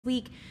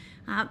week.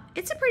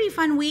 It's a pretty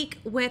fun week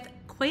with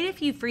quite a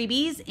few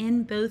freebies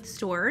in both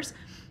stores.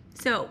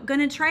 So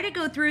gonna try to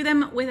go through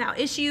them without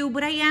issue,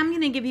 but I am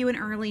gonna give you an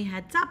early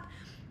heads up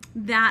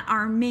that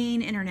our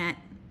main internet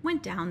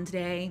went down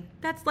today.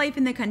 That's life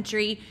in the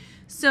country.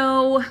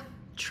 So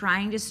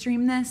trying to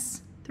stream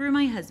this through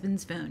my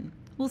husband's phone.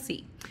 We'll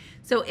see.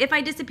 So if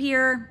I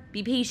disappear,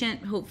 be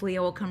patient. Hopefully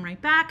I will come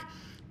right back.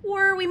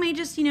 Or we may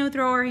just,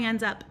 throw our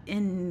hands up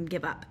and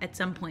give up at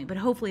some point, but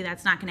hopefully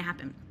that's not gonna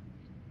happen.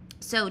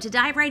 So to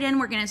dive right in,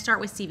 we're gonna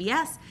start with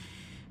CVS,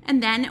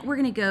 and then we're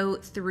gonna go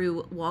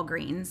through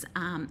Walgreens.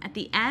 At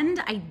the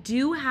end, I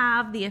do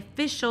have the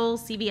official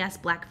CVS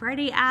Black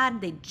Friday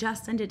ad. They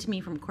just sent it to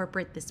me from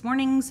corporate this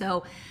morning,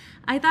 so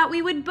I thought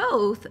we would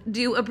both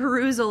do a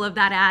perusal of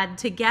that ad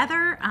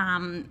together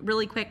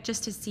really quick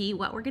just to see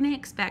what we're gonna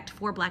expect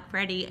for Black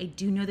Friday. I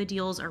do know the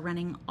deals are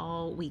running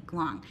all week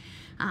long.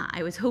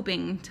 I was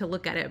hoping to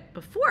look at it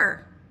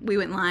before we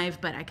went live,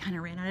 but I kind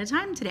of ran out of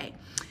time today.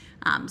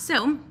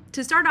 So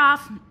to start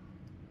off,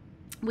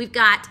 we've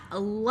got a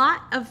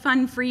lot of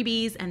fun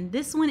freebies, and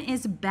this one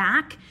is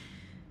back.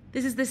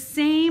 This is the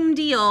same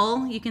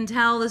deal. You can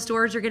tell the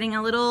stores are getting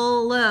a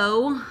little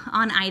low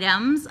on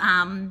items.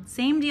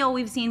 Same deal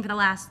we've seen for the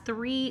last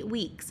 3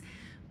 weeks.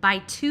 Buy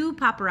 2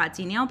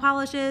 paparazzi nail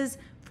polishes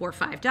for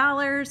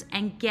 $5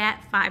 and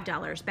get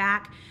 $5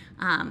 back.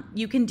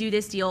 You can do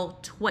this deal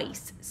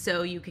twice.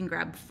 So you can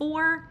grab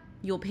 4,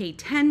 you'll pay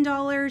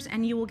 $10,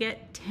 and you will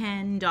get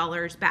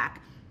 $10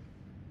 back.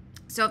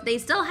 So if they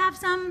still have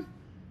some,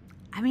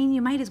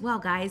 you might as well,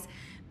 guys.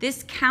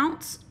 This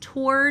counts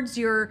towards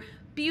your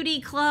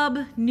beauty club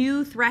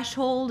new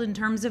threshold in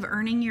terms of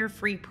earning your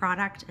free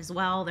product as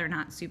well. They're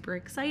not super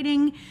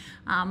exciting,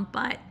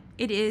 but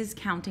it is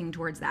counting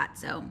towards that.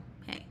 So,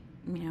 hey,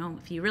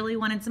 if you really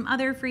wanted some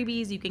other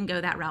freebies, you can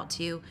go that route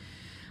too.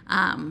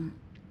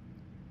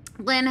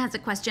 Lynn has a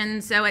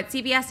question. So at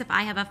CVS, if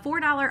I have a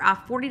 $4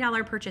 off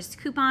 $40 purchase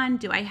coupon,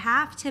 do I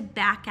have to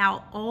back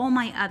out all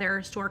my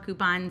other store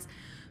coupons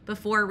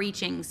before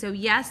reaching? So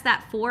yes,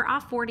 that 4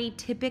 off 40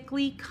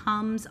 typically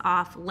comes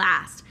off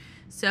last.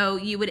 So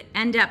you would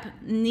end up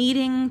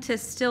needing to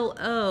still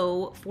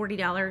owe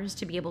 $40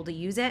 to be able to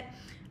use it.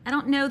 I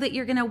don't know that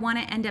you're gonna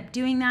wanna end up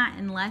doing that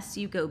unless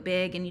you go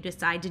big and you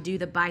decide to do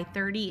the buy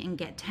 30 and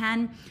get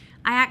 10.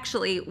 I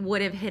actually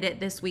would have hit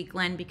it this week,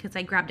 Lynn, because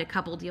I grabbed a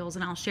couple deals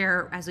and I'll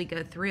share as we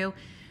go through.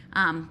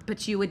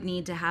 But you would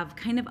need to have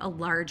kind of a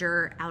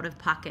larger out of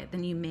pocket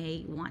than you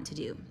may want to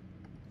do.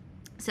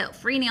 So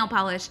free nail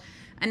polish.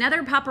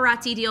 Another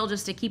paparazzi deal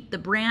just to keep the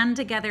brand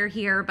together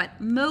here, but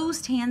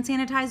most hand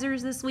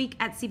sanitizers this week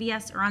at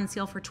CVS are on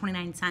sale for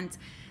 29 cents.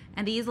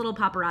 And these little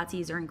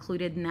paparazzis are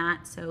included in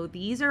that. So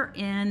these are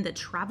in the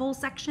travel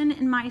section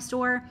in my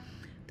store.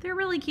 They're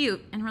really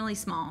cute and really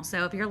small.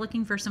 So if you're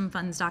looking for some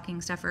fun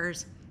stocking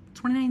stuffers,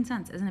 29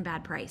 cents isn't a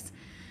bad price.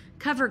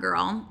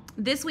 CoverGirl,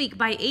 this week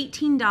buy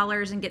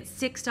 $18 and get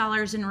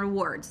 $6 in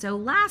rewards. So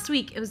last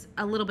week it was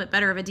a little bit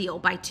better of a deal.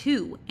 Buy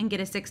 2 and get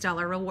a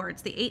 $6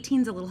 rewards. The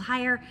 18's a little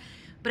higher.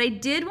 But I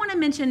did want to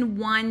mention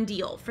one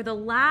deal. For the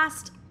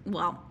last,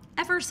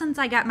 ever since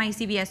I got my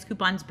CVS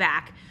coupons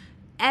back,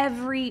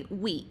 every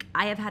week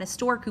I have had a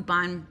store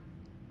coupon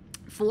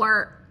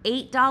for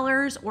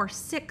 $8 or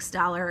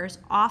 $6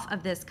 off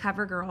of this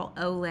CoverGirl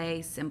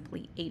Olay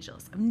Simply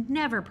Ageless. I've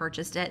never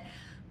purchased it,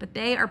 but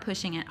they are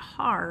pushing it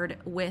hard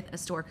with a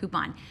store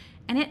coupon.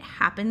 And it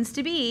happens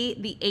to be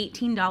the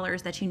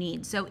 $18 that you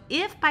need. So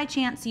if by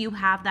chance you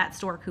have that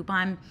store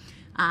coupon,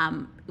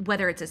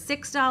 whether it's a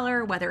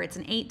 $6, whether it's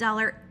an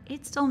 $8,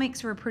 it still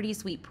makes for a pretty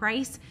sweet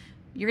price.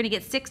 You're gonna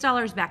get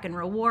 $6 back in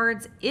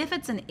rewards. If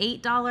it's an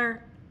 $8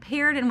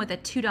 paired in with a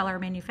 $2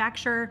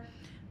 manufacturer,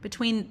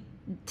 between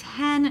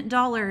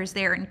 $10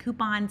 there in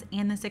coupons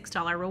and the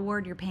 $6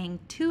 reward, you're paying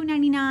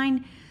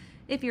 $2.99.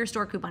 If your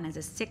store coupon is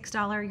a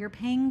 $6, you're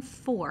paying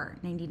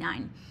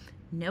 $4.99.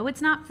 No,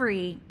 it's not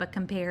free, but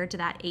compared to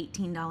that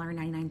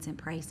 $18.99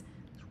 price,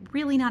 it's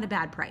really not a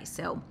bad price.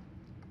 So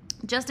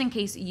just in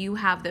case you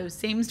have those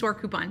same store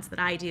coupons that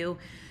I do,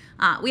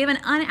 we have an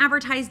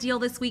unadvertised deal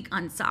this week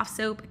on soft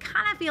soap. I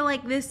kind of feel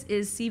like this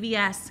is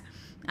CVS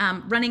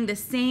running the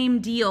same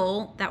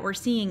deal that we're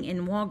seeing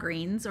in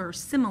Walgreens, or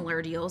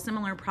similar deals,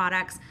 similar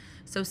products.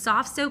 So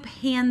soft soap,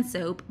 hand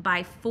soap,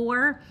 buy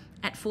 4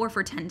 at 4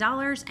 for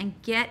 $10 and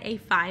get a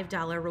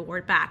 $5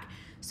 reward back.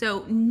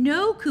 So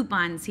no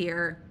coupons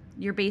here.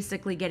 You're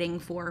basically getting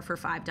 4 for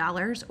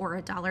 $5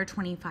 or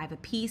 $1.25 a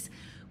piece.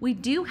 We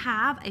do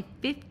have a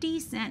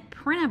 50-cent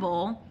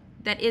printable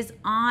that is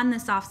on the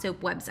soft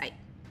soap website.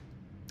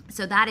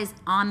 So that is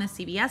on the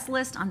CVS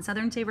list on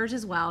Southern Savers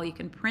as well. You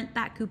can print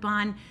that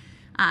coupon.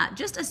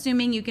 Just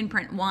assuming you can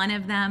print one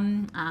of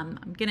them.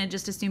 I'm gonna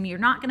just assume you're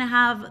not gonna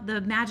have the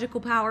magical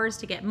powers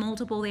to get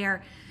multiple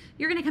there.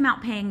 You're gonna come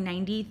out paying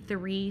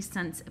 93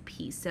 cents a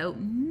piece. So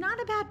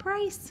not a bad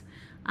price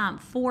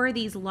for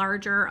these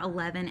larger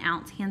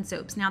 11-ounce hand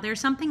soaps. Now there's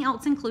something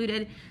else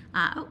included.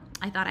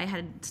 I thought I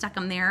had stuck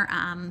them there,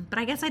 but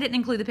I guess I didn't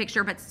include the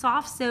picture, but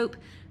soft soap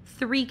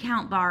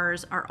 3-count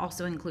bars are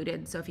also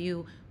included. So if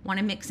you want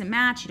to mix and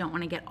match, you don't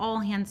want to get all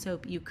hand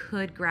soap, you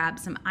could grab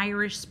some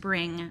Irish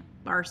Spring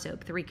bar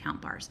soap.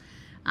 3-count bars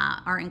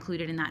are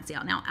included in that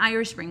sale. Now,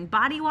 Irish Spring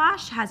Body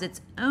Wash has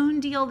its own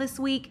deal this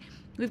week.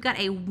 We've got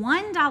a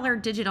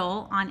 $1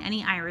 digital on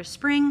any Irish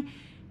Spring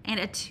and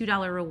a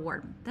 $2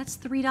 reward. That's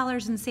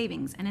 $3 in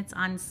savings, and it's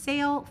on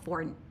sale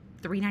for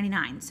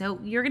 $3.99. So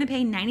you're gonna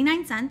pay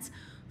 99 cents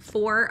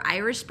for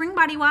Irish Spring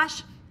Body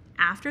Wash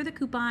after the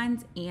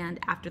coupons and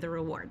after the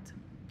rewards.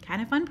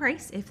 Kind of fun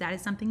price if that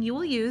is something you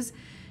will use.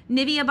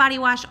 Nivea Body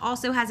Wash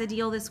also has a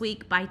deal this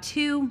week. Buy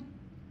 2,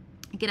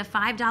 get a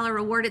 $5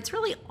 reward. It's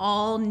really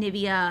all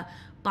Nivea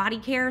body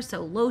care,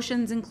 so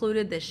lotions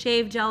included, the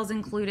shave gels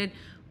included,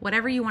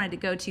 whatever you wanted to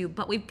go to.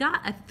 But we've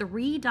got a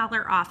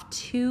 $3 off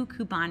 2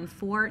 coupon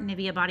for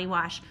Nivea Body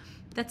Wash.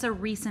 That's a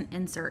recent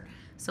insert.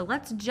 So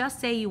let's just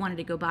say you wanted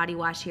to go body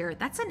wash here.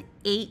 That's an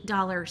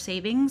 $8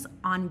 savings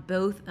on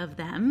both of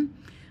them,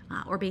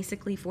 or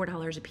basically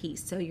 $4 a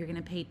piece. So you're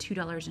gonna pay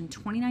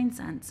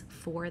 $2.29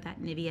 for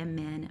that Nivea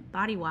Men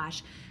Body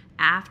Wash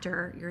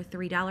after your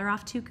 $3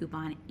 off 2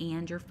 coupon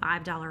and your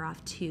 $5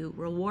 off 2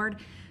 reward.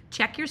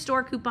 Check your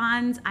store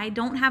coupons. I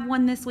don't have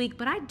one this week,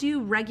 but I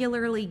do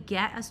regularly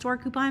get a store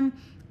coupon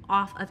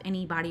off of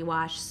any body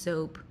wash,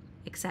 soap,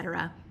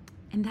 etc.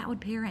 And that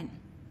would pair in.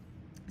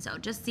 So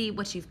just see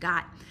what you've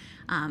got.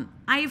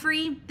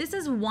 Ivory, this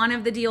is one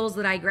of the deals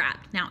that I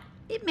grabbed. Now,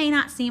 it may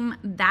not seem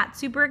that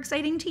super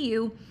exciting to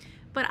you,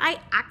 but I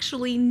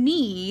actually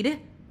need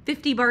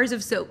 50 bars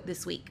of soap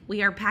this week.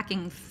 We are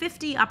packing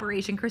 50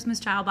 Operation Christmas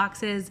Child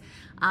boxes,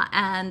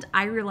 and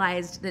I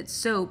realized that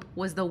soap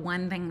was the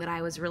one thing that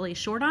I was really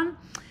short on.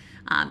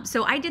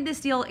 So I did this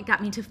deal. It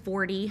got me to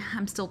 40.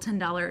 I'm still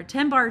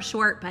 $10 bars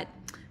short, but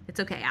it's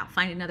okay. I'll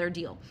find another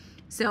deal.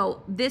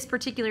 So this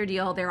particular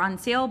deal, they're on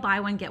sale, buy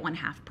one, get one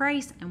half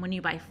price. And when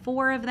you buy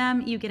 4 of them,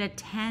 you get a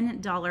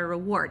 $10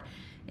 reward.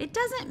 It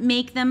doesn't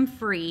make them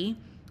free,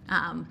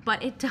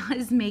 but it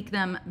does make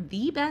them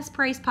the best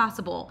price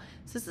possible.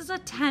 So this is a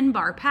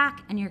 10-bar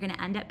pack, and you're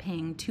gonna end up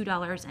paying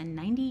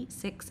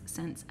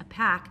 $2.96 a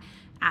pack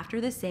after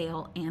the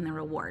sale and the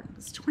reward.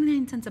 It's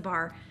 29 cents a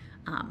bar,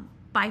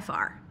 by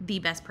far the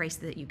best price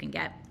that you can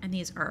get. And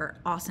these are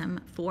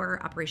awesome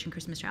for Operation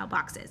Christmas Child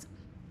boxes.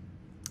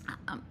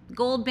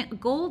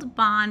 Gold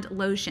Bond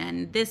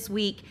lotion this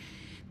week.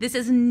 This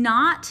is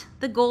not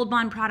the Gold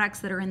Bond products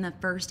that are in the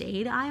first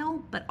aid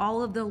aisle, but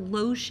all of the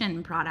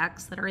lotion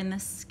products that are in the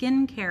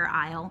skincare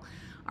aisle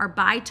are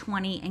buy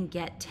 20 and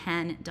get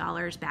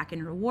 $10 back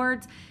in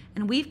rewards.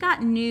 And we've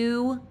got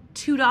new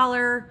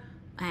 $2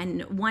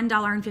 and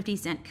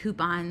 $1.50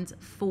 coupons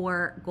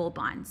for Gold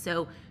Bond.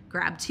 So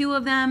grab 2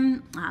 of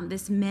them.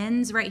 This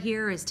men's right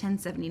here is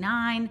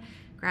 $10.79.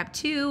 Grab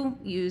 2,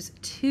 use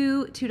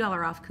 2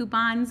 $2 off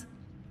coupons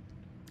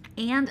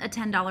and a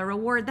 $10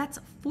 reward. That's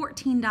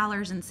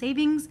 $14 in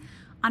savings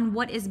on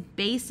what is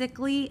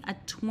basically a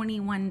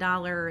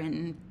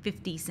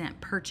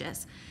 $21.50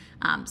 purchase.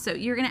 So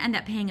you're gonna end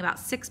up paying about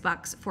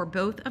 $6 for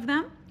both of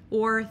them,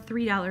 or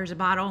 $3 a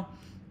bottle.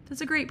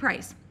 That's a great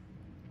price.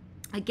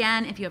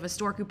 Again, if you have a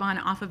store coupon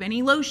off of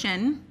any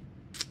lotion,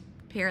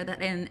 pair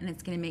that in and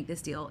it's gonna make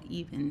this deal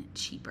even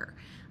cheaper.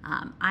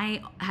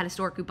 I had a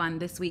store coupon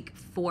this week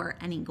for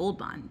any Gold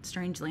Bond,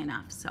 strangely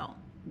enough, so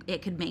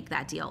it could make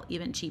that deal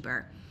even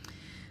cheaper.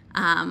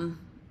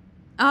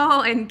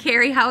 Oh, and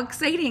Carrie, how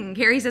exciting.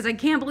 Carrie says, I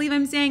can't believe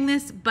I'm saying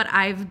this, but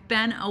I've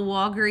been a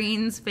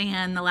Walgreens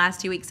fan the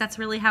last 2 weeks. That's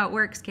really how it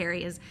works,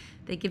 Carrie, is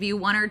they give you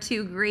 1 or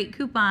 2 great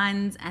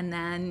coupons, and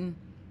then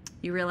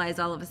you realize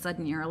all of a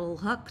sudden you're a little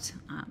hooked.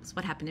 It's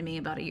what happened to me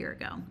about a year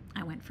ago.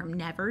 I went from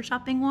never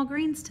shopping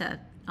Walgreens to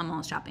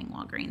almost shopping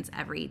Walgreens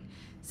every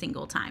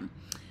single time.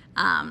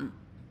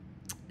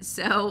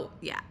 So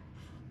yeah.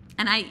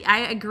 And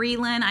I agree,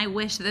 Lynn. I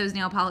wish those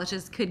nail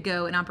polishes could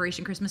go in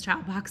Operation Christmas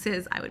Child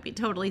boxes. I would be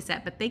totally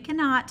set, but they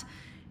cannot.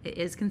 It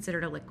is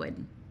considered a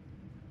liquid.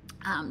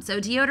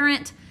 So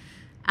deodorant,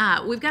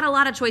 we've got a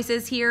lot of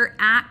choices here.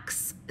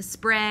 Axe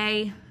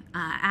spray,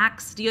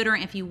 Axe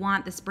deodorant if you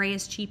want. The spray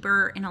is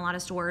cheaper in a lot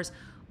of stores.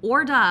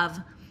 Or Dove.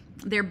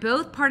 They're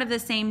both part of the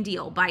same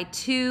deal. Buy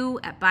 2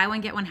 at buy 1,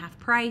 get 1 half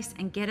price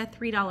and get a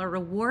 $3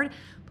 reward.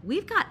 But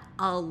we've got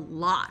a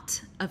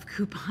lot of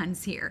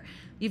coupons here.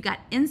 You've got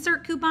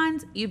insert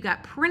coupons, you've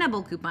got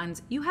printable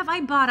coupons, you have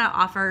Ibotta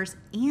offers,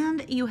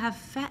 and you have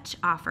Fetch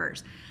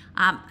offers.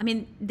 I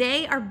mean,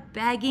 they are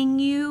begging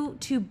you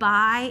to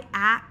buy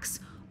Axe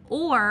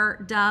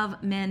or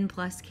Dove Men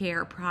Plus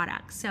Care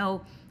products.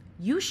 So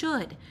you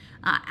should.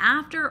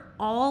 After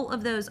all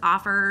of those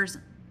offers,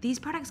 these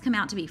products come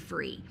out to be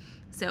free.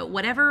 So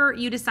whatever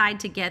you decide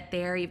to get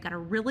there, you've got a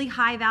really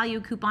high value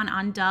coupon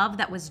on Dove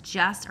that was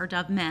just, or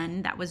Dove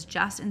Men, that was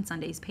just in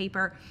Sunday's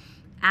paper.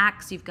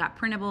 Axe, you've got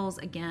printables.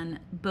 Again,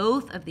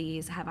 both of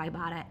these have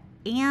Ibotta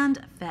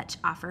and Fetch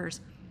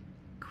offers.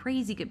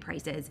 Crazy good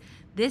prices.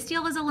 This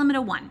deal is a limit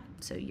of 1,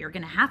 so you're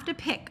gonna have to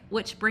pick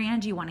which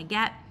brand you wanna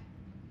get,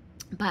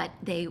 but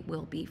they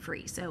will be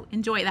free. So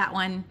enjoy that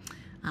one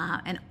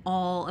and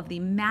all of the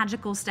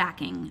magical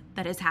stacking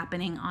that is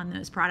happening on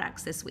those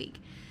products this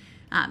week.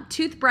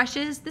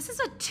 Toothbrushes, this is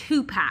a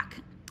 2-pack.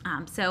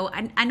 So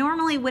I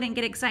normally wouldn't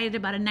get excited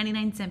about a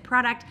 99-cent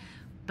product,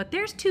 but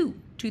there's 2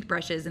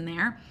 toothbrushes in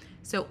there.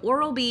 So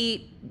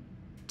Oral-B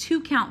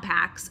 2-count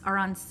packs are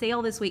on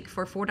sale this week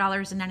for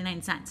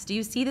 $4.99. Do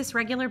you see this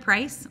regular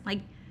price? Like,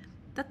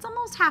 that's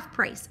almost half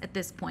price at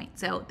this point.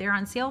 So they're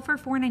on sale for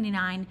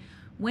 $4.99.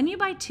 When you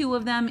buy 2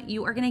 of them,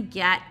 you are gonna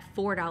get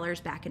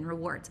 $4 back in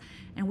rewards.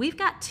 And we've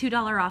got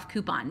 $2 off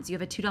coupons. You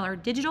have a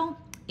 $2 digital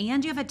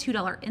and you have a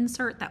 $2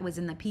 insert that was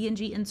in the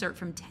P&G insert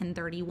from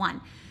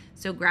 1031.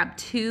 So grab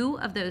 2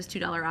 of those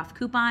 $2 off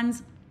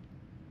coupons.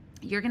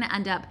 You're gonna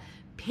end up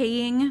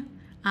paying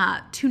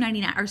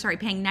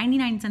paying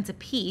 99 cents a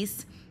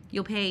piece.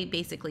 You'll pay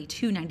basically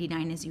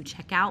 $2.99 as you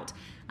check out,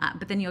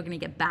 but then you're gonna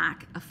get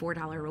back a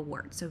 $4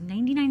 reward. So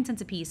 99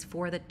 cents a piece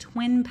for the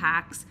twin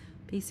packs,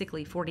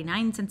 basically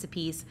 49 cents a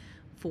piece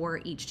for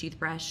each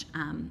toothbrush.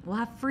 We'll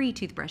have free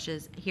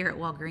toothbrushes here at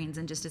Walgreens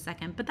in just a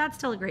second, but that's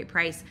still a great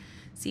price.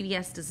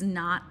 CVS does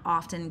not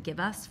often give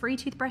us free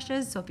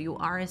toothbrushes, so if you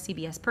are a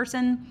CVS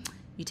person,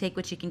 you take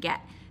what you can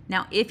get.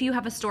 Now, if you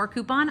have a store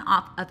coupon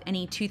off of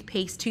any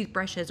toothpaste,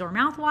 toothbrushes, or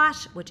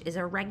mouthwash, which is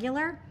a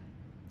regular,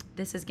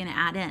 this is gonna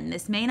add in.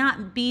 This may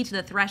not be to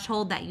the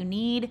threshold that you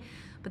need,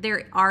 but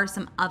there are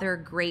some other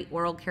great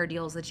oral care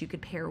deals that you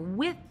could pair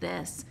with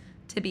this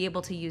to be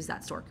able to use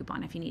that store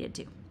coupon if you needed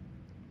to.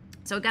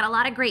 So we've got a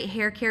lot of great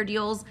hair care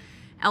deals.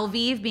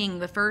 Elvive being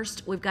the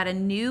first, we've got a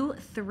new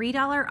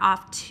 $3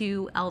 off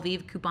 2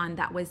 Elvive coupon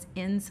that was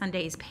in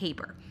Sunday's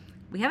paper.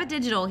 We have a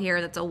digital here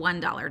that's a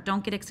 $1.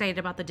 Don't get excited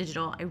about the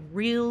digital. I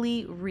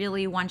really,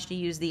 really want you to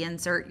use the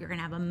insert. You're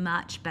gonna have a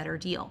much better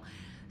deal.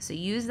 So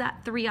use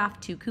that 3 off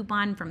 2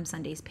 coupon from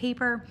Sunday's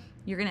paper.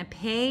 You're gonna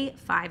pay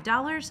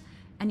 $5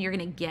 and you're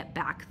gonna get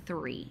back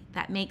 3.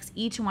 That makes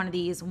each one of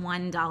these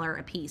 $1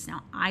 a piece.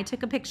 Now, I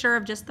took a picture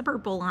of just the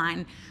purple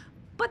line,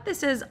 but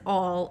this is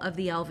all of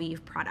the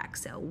Elvive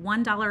products. So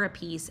 $1 a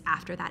piece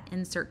after that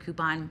insert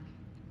coupon.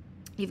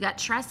 You've got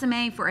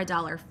Tresemme for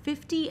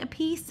 $1.50 a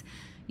piece.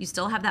 You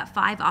still have that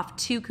 5 off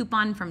 2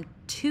 coupon from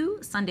 2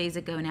 Sundays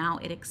ago now.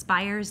 It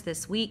expires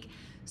this week.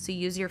 So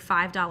use your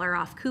 $5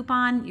 off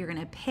coupon. You're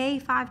gonna pay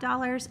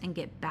 $5 and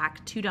get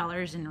back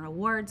 $2 in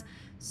rewards.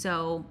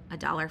 So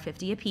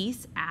 $1.50 a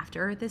piece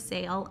after the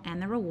sale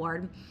and the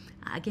reward.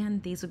 Again,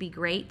 these would be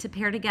great to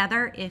pair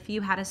together if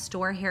you had a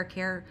store hair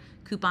care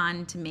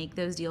coupon to make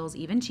those deals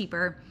even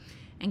cheaper.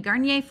 And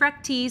Garnier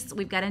Fructis,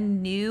 we've got a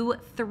new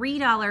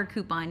 $3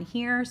 coupon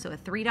here. So a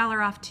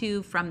 $3 off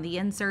 2 from the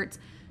inserts.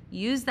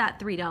 Use that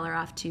 $3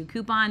 off 2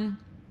 coupon.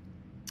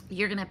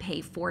 You're gonna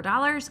pay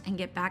 $4 and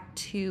get back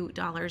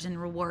 $2 in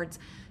rewards.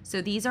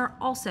 So these are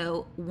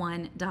also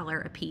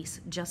 $1 a piece,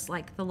 just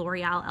like the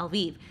L'Oreal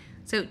Elvive.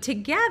 So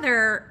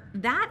together,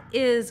 that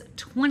is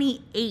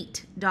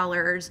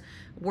 $25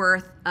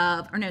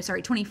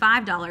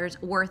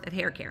 worth of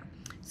hair care.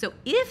 So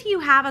if you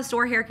have a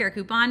store hair care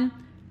coupon,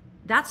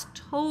 that's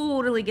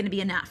totally gonna be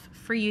enough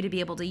for you to be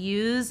able to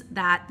use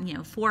that,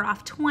 4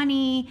 off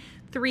 20,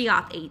 3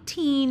 off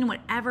 18,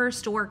 whatever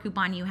store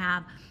coupon you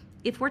have.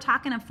 If we're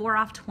talking a 4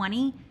 off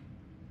 20,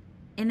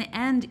 in the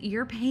end,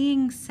 you're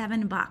paying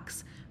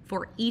 $7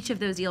 for each of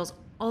those deals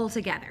all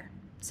together.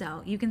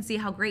 So you can see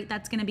how great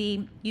that's gonna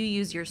be. You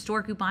use your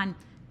store coupon,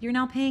 you're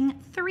now paying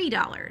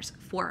 $3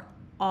 for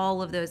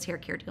all of those hair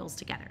care deals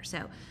together.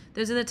 So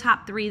those are the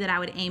top 3 that I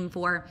would aim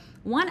for.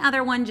 One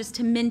other one just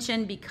to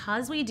mention,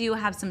 because we do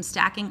have some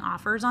stacking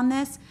offers on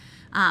this,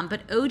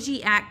 but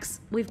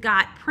OGX, we've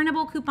got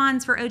printable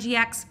coupons for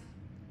OGX.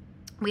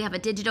 We have a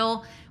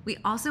digital. We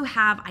also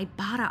have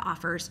Ibotta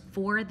offers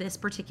for this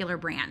particular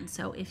brand.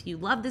 So if you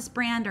love this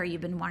brand or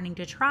you've been wanting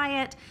to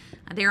try it,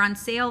 they're on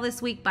sale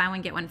this week. Buy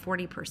one, get one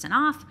 40%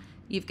 off.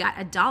 You've got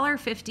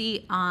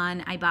 $1.50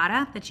 on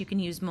Ibotta that you can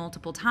use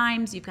multiple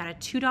times. You've got a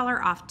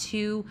 $2 off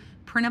 2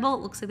 printable.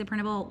 It looks like the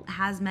printable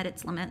has met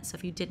its limit. So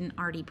if you didn't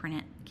already print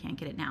it, you can't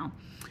get it now.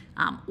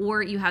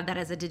 Or you have that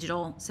as a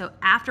digital. So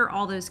after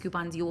all those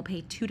coupons, you will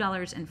pay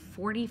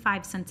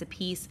 $2.45 a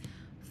piece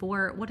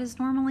for what is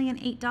normally an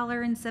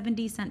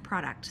 $8.70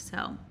 product.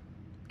 So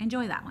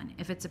enjoy that one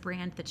if it's a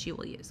brand that you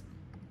will use.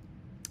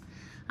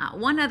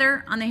 One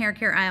other on the hair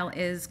care aisle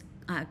is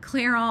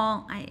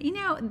Clairol.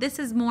 This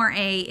is more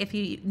a if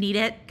you need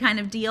it kind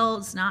of deal.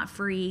 It's not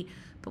free,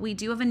 but we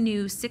do have a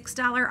new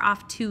 $6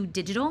 off 2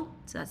 digital.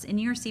 So that's in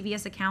your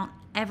CVS account.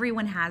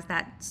 Everyone has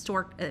that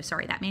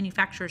that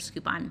manufacturer's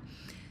coupon.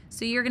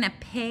 So you're gonna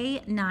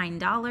pay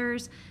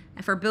 $9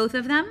 for both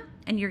of them,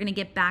 and you're gonna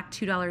get back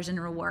 $2 in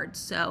rewards.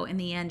 So in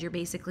the end, you're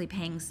basically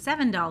paying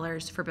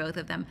 $7 for both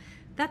of them.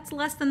 That's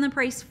less than the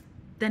price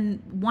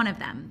than one of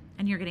them,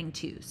 and you're getting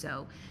 2.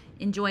 So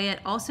enjoy it.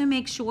 Also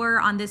make sure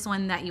on this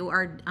one that you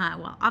are,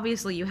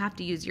 obviously you have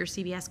to use your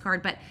CVS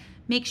card, but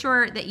make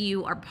sure that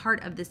you are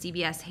part of the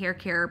CVS hair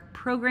care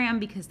program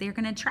because they're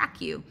gonna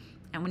track you.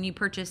 And when you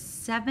purchase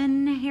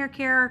 7 hair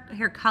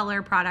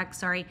color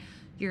products,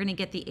 you're gonna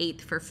get the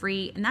 8th for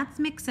free, and that's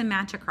mix and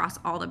match across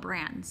all the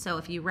brands. So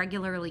if you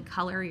regularly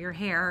color your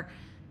hair,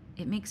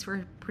 it makes for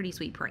a pretty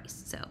sweet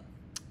price. So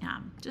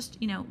just,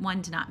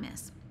 one to not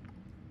miss.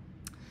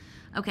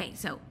 Okay,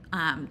 so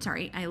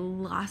sorry, I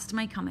lost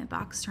my comment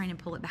box trying to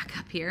pull it back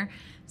up here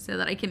so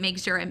that I can make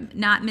sure I'm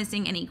not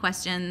missing any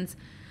questions.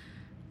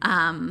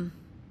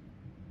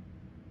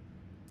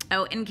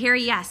 Oh, and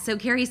Carrie, yes. So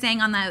Carrie's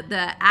saying on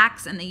the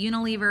Axe and the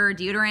Unilever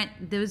deodorant,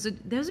 those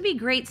would be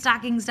great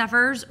stocking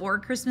stuffers or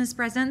Christmas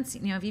presents.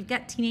 You know, if you've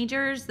got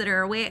teenagers that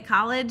are away at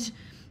college,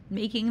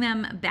 making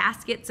them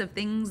baskets of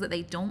things that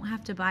they don't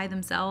have to buy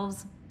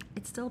themselves,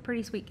 it's still a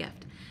pretty sweet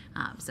gift.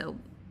 So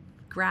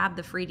grab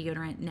the free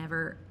deodorant.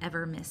 Never,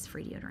 ever miss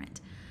free deodorant.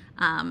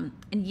 And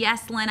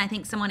yes, Lynn, I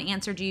think someone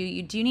answered you.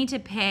 You do need to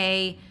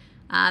pay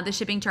the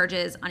shipping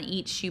charges on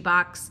each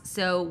shoebox.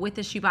 So with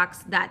the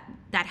shoebox, that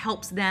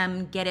helps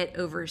them get it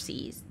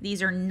overseas.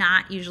 These are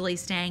not usually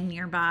staying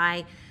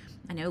nearby.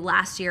 I know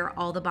last year,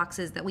 all the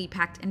boxes that we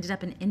packed ended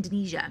up in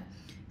Indonesia.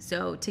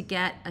 So to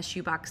get a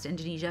shoebox to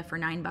Indonesia for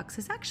 $9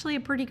 is actually a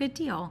pretty good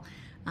deal.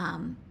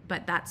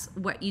 But that's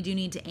what you do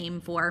need to aim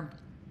for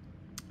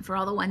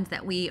all the ones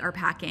that we are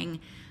packing.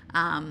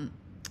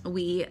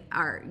 We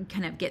are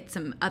kind of get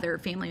some other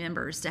family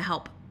members to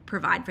help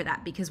provide for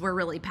that because we're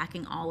really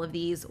packing all of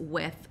these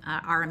with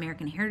our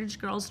American Heritage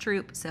Girls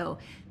troop. So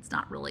it's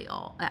not really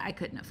all, I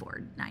couldn't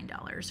afford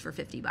 $9 for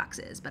 50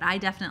 boxes, but I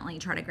definitely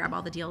try to grab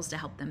all the deals to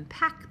help them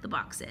pack the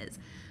boxes.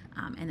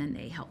 And then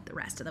they help the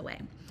rest of the way.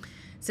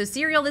 So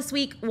cereal this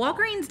week,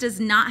 Walgreens does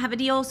not have a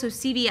deal. So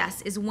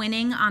CVS is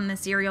winning on the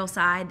cereal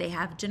side. They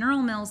have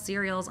General Mills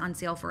cereals on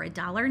sale for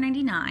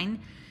 $1.99.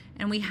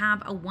 And we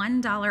have a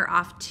 $1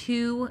 off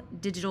 2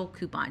 digital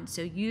coupons.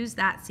 So use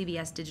that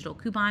CVS digital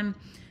coupon.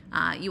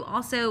 You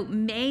also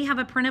may have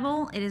a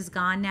printable. It is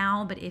gone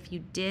now, but if you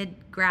did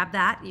grab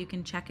that, you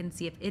can check and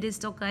see if it is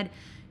still good.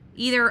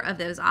 Either of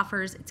those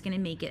offers, it's going to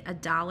make it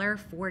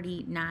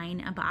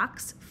 $1.49 a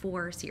box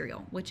for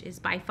cereal, which is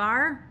by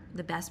far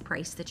the best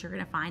price that you're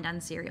going to find on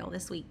cereal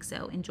this week.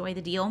 So enjoy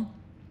the deal.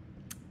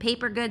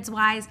 Paper goods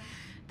wise,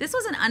 this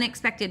was an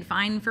unexpected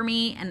find for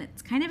me, and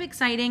it's kind of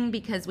exciting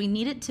because we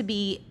need it to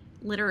be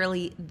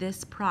literally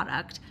this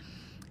product.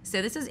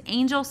 So this is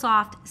Angel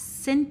Soft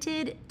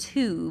Scented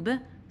Tube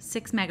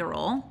 6 mega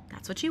roll.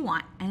 That's what you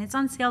want. And it's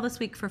on sale this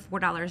week for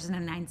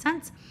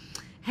 $4.09.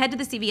 Head to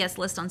the CVS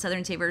list on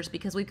Southern Savers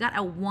because we've got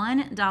a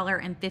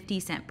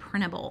 $1.50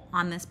 printable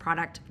on this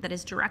product that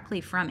is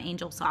directly from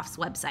Angel Soft's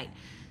website.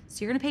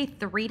 So you're going to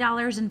pay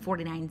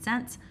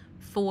 $3.49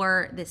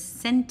 for the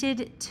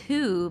Scented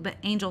Tube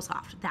Angel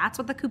Soft. That's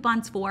what the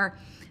coupon's for.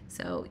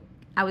 So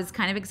I was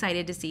kind of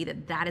excited to see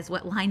that that is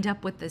what lined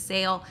up with the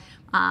sale.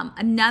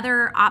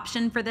 Another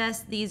option for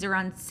this, these are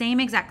on same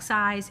exact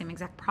size, same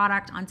exact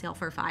product on sale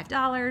for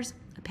 $5,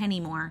 a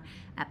penny more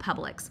at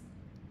Publix.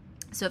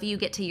 So if you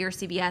get to your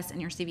CVS and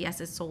your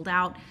CVS is sold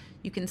out,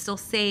 you can still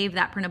save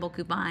that printable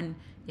coupon.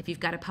 If you've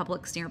got a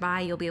Publix nearby,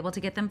 you'll be able to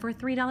get them for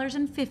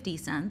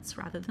 $3.50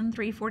 rather than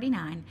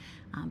 $3.49.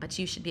 But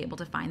you should be able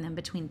to find them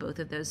between both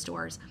of those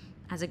stores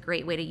as a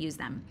great way to use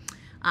them.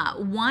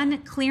 One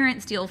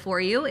clearance deal for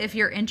you if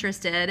you're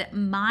interested.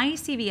 My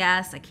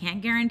CVS, I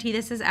can't guarantee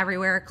this is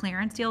everywhere.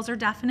 Clearance deals are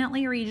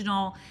definitely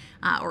regional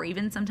or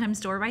even sometimes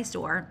store by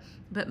store.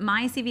 But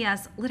my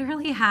CVS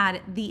literally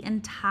had the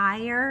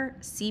entire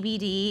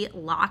CBD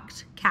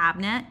locked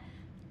cabinet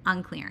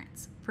on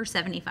clearance for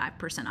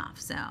 75%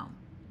 off. So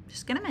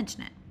just going to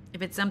mention it.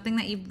 If it's something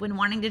that you've been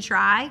wanting to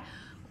try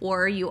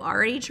or you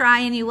already try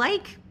and you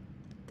like,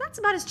 that's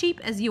about as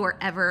cheap as you are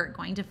ever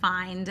going to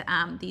find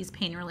these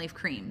pain relief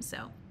creams.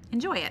 So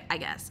enjoy it, I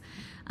guess.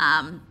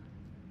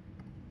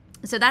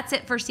 So that's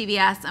it for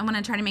CVS. I want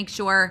to try to make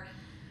sure,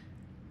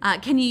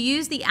 can you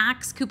use the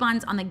Axe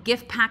coupons on the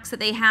gift packs that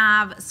they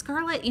have?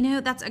 Scarlett, you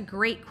know, that's a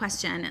great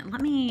question.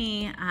 Let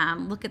me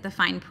look at the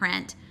fine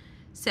print.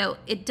 So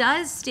it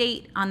does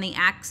state on the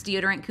Axe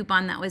deodorant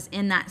coupon that was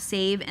in that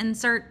save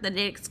insert that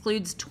it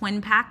excludes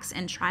twin packs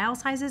and trial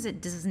sizes. It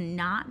does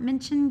not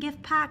mention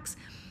gift packs.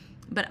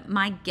 But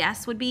my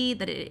guess would be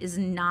that it is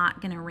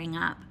not going to ring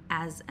up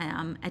as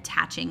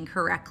attaching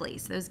correctly.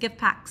 So those gift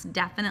packs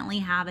definitely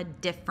have a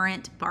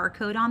different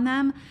barcode on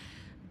them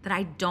that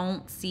I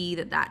don't see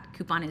that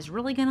coupon is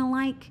really going to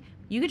like.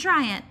 You could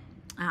try it,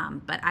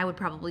 but I would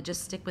probably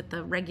just stick with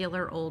the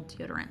regular old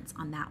deodorants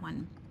on that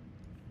one.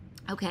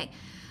 Okay.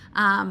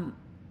 Oh,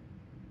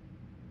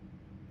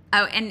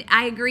 and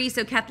I agree.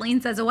 So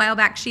Kathleen says a while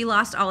back she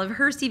lost all of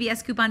her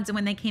CVS coupons, and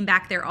when they came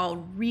back, they're all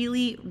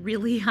really,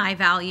 really high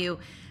value.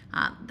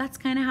 That's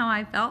kind of how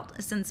I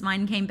felt since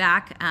mine came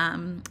back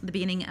the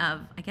beginning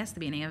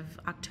of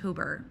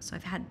October. So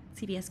I've had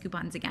CVS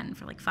coupons again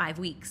for like 5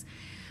 weeks.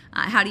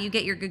 How do you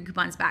get your good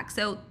coupons back?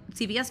 So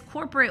CVS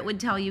Corporate would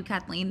tell you,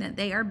 Kathleen, that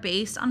they are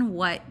based on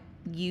what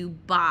you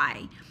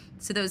buy.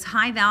 So those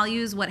high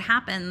values, what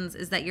happens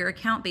is that your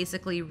account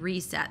basically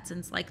resets. And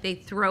it's like they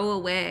throw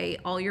away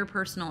all your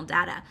personal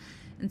data.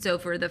 And so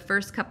for the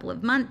first couple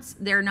of months,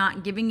 they're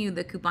not giving you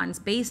the coupons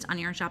based on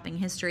your shopping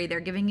history. They're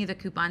giving you the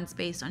coupons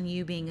based on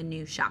you being a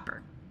new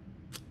shopper.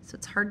 So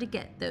it's hard to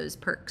get those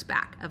perks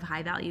back of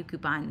high value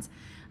coupons,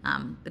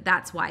 but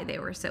that's why they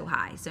were so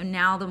high. So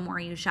now the more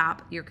you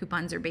shop, your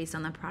coupons are based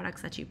on the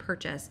products that you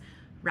purchase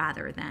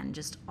rather than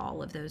just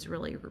all of those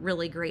really,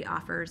 really great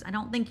offers. I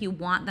don't think you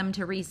want them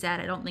to reset.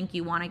 I don't think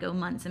you want to go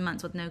months and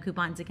months with no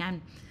coupons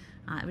again.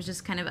 It was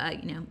just kind of a,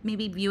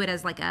 maybe view it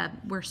as like a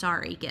we're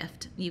sorry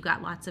gift. You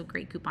got lots of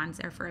great coupons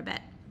there for a bit.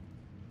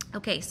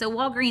 Okay, so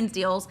Walgreens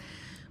deals.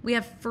 We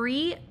have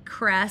free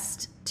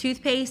Crest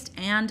toothpaste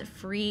and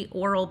free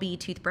Oral-B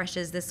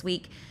toothbrushes this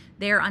week.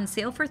 They're on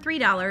sale for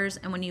 $3,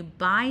 and when you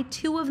buy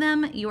 2 of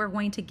them, you are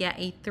going to get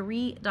a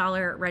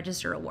 $3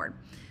 register award.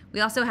 We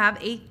also have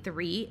a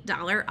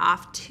 $3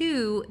 off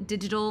 2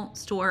 digital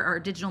store or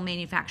digital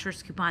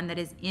manufacturers coupon that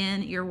is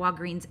in your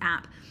Walgreens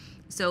app.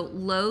 So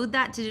load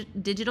that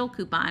digital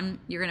coupon.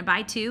 You're going to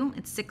buy 2.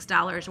 It's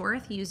 $6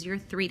 worth. Use your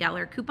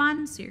 $3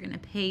 coupon. So you're going to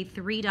pay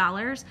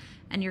 $3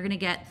 and you're going to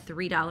get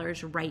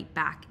 $3 right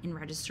back in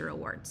register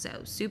awards.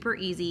 So super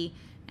easy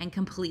and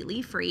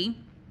completely free.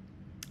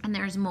 And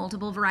there's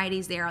multiple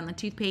varieties there on the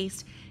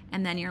toothpaste.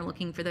 And then you're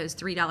looking for those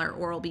 $3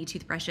 Oral-B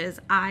toothbrushes.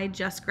 I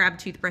just grabbed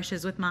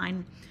toothbrushes with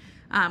mine.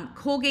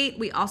 Colgate,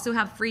 we also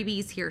have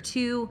freebies here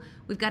too.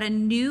 We've got a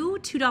new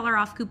 $2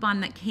 off coupon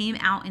that came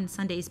out in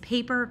Sunday's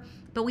paper,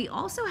 but we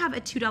also have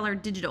a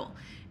 $2 digital.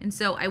 And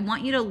so I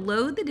want you to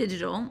load the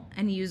digital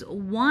and use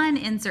 1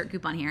 insert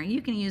coupon here.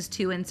 You can use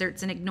 2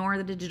 inserts and ignore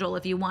the digital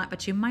if you want,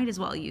 but you might as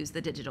well use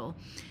the digital.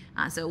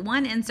 So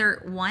 1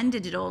 insert, 1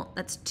 digital,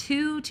 that's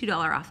 2 $2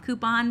 off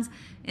coupons.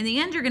 In the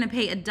end, you're gonna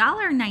pay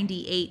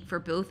 $1.98 for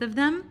both of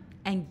them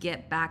and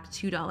get back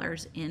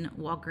 $2 in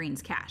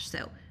Walgreens cash.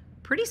 So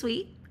pretty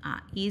sweet.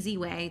 Easy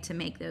way to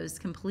make those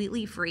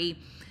completely free.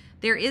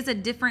 There is a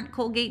different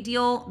Colgate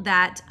deal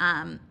that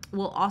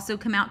will also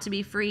come out to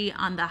be free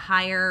on the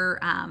higher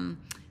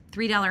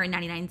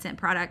 $3.99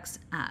 products.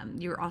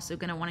 You're also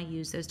going to want to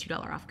use those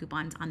 $2 off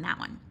coupons on that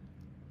one.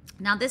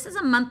 Now, this is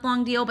a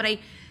month-long deal, but I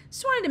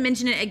just wanted to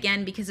mention it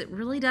again because it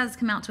really does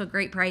come out to a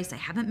great price. I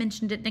haven't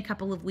mentioned it in a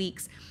couple of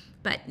weeks.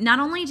 But not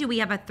only do we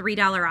have a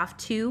 $3 off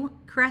 2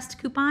 Crest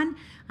coupon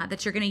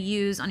that you're going to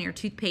use on your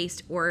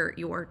toothpaste or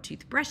your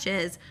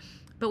toothbrushes,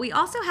 but we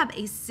also have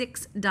a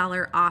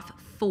 $6 off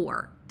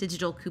 4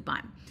 digital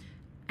coupon.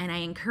 And I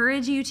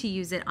encourage you to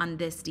use it on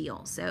this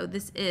deal. So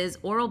this is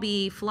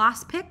Oral-B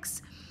Floss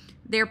Picks.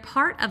 They're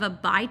part of a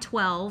buy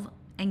 12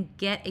 and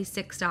get a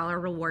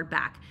 $6 reward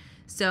back.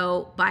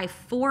 So buy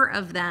 4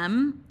 of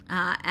them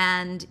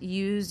and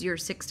use your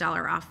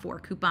 $6 off 4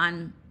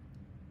 coupon,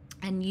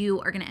 and you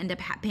are going to end up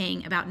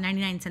paying about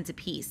 99 cents a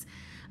piece.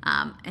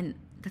 And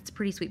that's a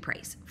pretty sweet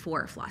price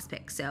for floss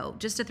picks. So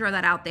just to throw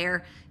that out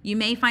there, you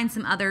may find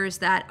some others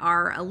that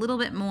are a little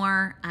bit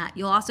more.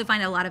 You'll also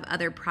find a lot of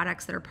other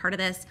products that are part of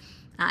this.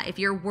 If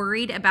you're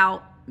worried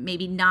about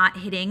maybe not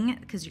hitting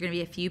because you're going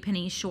to be a few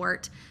pennies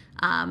short,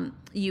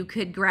 you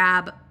could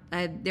grab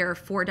there are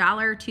 $4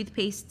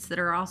 toothpastes that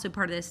are also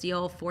part of this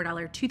deal,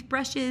 $4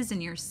 toothbrushes,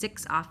 and your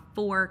 6 off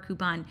 4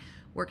 coupon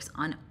works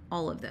on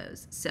all of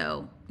those.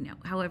 So,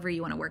 however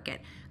you want to work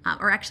it.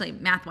 Or actually,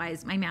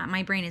 math-wise,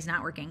 my brain is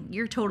not working.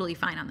 You're totally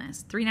fine on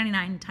this.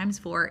 $3.99 times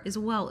 4 is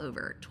well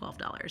over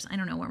 $12. I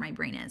don't know where my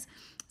brain is.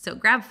 So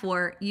grab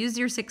 4, use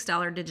your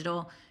 $6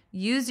 digital,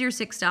 use your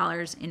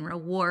 $6 in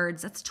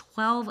rewards. That's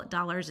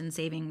 $12 in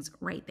savings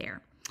right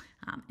there.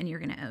 And you're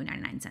going to owe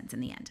 99 cents in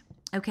the end.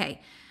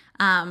 Okay.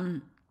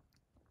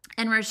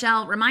 And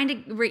Rochelle, remind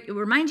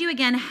you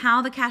again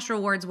how the cash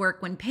rewards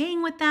work when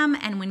paying with them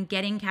and when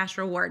getting cash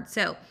rewards.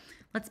 So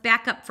let's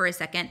back up for a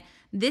second.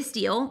 This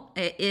deal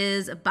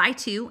is buy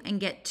 2 and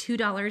get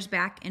 $2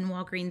 back in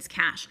Walgreens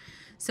cash.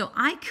 So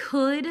I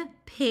could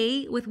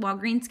pay with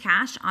Walgreens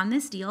cash on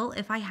this deal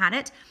if I had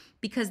it,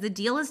 because the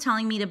deal is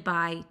telling me to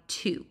buy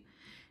 2.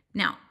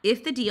 Now,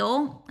 if the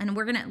deal, and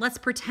let's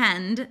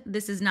pretend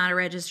this is not a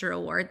register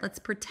award. Let's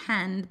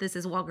pretend this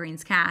is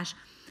Walgreens cash.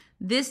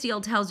 This deal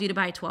tells you to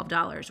buy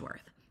 $12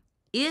 worth.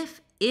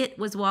 If it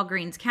was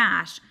Walgreens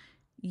cash,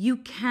 you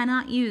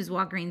cannot use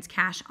Walgreens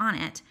cash on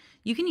it.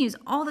 You can use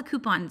all the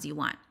coupons you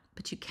want,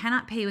 but you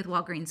cannot pay with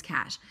Walgreens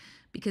cash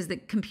because the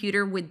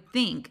computer would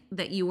think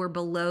that you were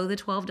below the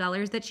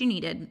 $12 that you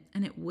needed,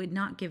 and it would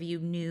not give you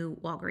new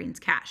Walgreens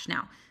cash.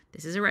 Now,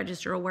 this is a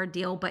register award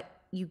deal,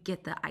 but you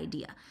get the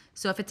idea.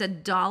 So if it's a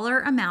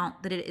dollar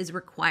amount that it is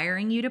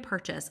requiring you to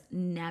purchase,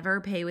 never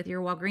pay with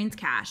your Walgreens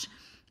cash.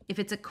 If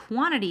it's a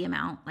quantity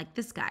amount, like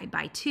this guy,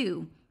 buy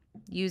 2,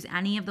 use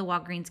any of the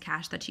Walgreens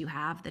cash that you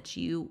have that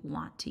you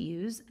want to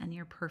use, and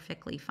you're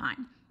perfectly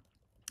fine.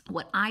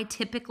 What I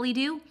typically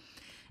do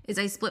is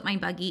I split my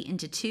buggy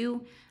into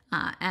 2,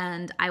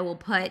 and I will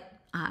put,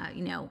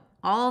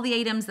 all the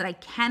items that I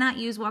cannot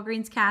use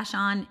Walgreens cash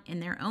on in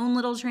their own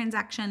little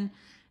transaction,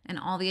 and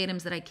all the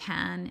items that I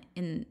can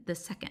in the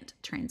second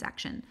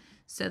transaction,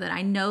 so that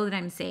I know that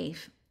I'm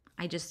safe.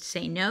 I just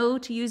say no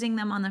to using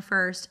them on the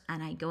first,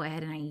 and I go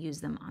ahead and I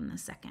use them on the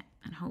second.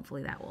 And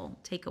hopefully that will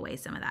take away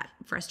some of that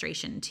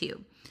frustration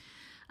too.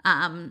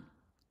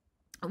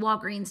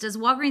 Walgreens. Does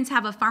Walgreens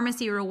have a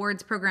pharmacy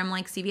rewards program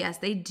like CVS?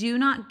 They do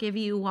not give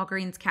you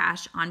Walgreens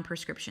cash on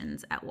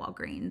prescriptions at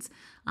Walgreens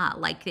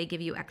like they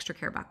give you extra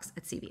care bucks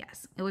at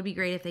CVS. It would be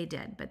great if they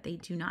did, but they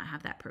do not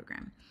have that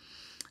program.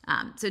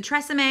 So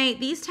Tresemme,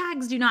 these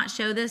tags do not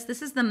show this.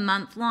 This is the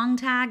month-long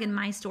tag, and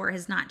my store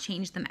has not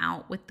changed them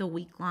out with the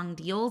week-long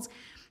deals.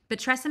 But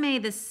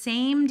Tresemme, the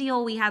same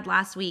deal we had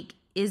last week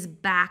is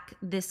back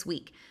this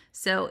week.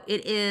 So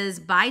it is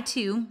buy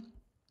two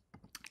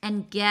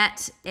and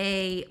get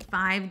a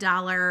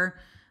 $5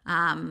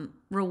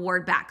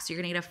 reward back. So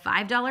you're gonna get a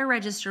 $5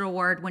 register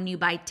reward when you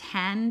buy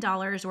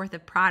 $10 worth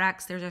of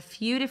products. There's a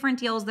few different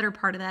deals that are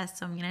part of this,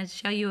 so I'm gonna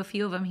show you a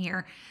few of them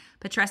here.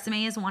 But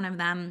Tresemme is one of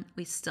them.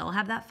 We still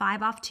have that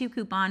 5 off 2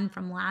 coupon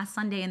from last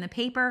Sunday in the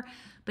paper,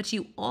 but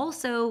you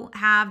also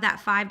have that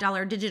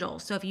 $5 digital.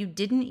 So if you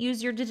didn't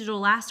use your digital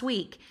last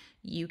week,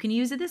 you can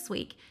use it this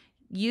week.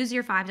 Use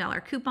your $5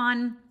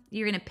 coupon.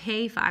 You're gonna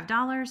pay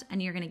 $5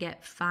 and you're gonna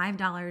get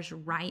 $5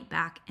 right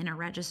back in a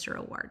register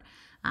award.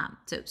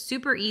 So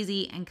super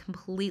easy and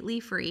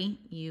completely free.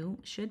 You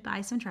should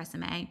buy some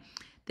Tresemme.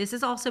 This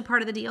is also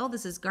part of the deal.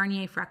 This is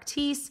Garnier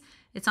Fructis.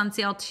 It's on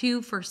sale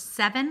 2 for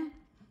 $7.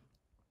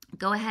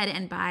 Go ahead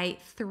and buy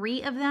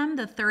 3 of them.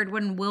 The third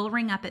one will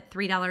ring up at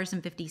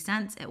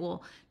 $3.50. It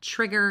will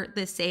trigger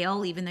the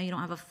sale even though you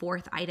don't have a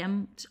 4th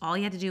item. All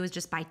you have to do is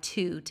just buy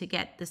 2 to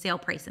get the sale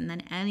price, and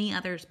then any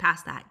others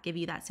past that give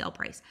you that sale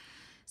price.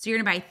 So you're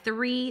gonna buy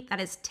 3,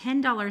 that is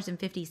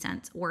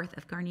 $10.50 worth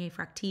of Garnier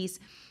Fructis.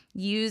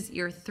 Use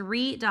your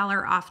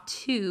 $3 off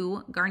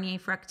 2 Garnier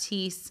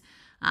Fructis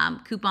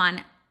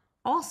coupon.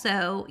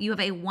 Also, you have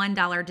a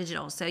 $1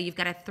 digital. So you've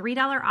got a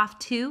 $3 off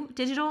 2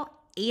 digital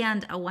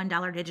and a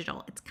 $1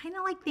 digital. It's kind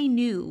of like they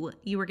knew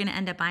you were gonna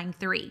end up buying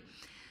 3.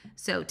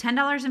 So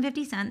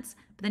 $10.50,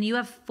 but then you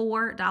have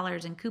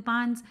 $4 in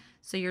coupons.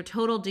 So your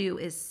total due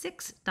is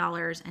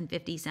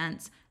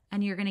 $6.50,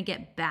 and you're gonna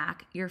get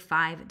back your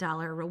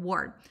 $5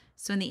 reward.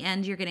 So in the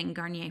end, you're getting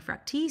Garnier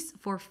Fructis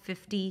for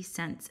 50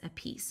 cents a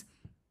piece.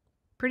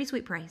 Pretty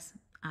sweet price.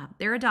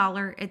 They're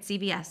 $1 at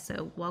CVS,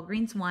 so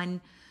Walgreens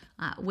won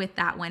with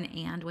that one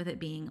and with it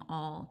being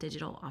all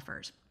digital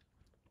offers.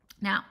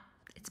 Now,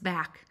 it's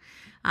back.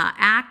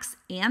 Axe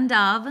and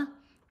Dove,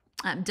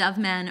 Dove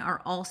Men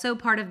are also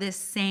part of this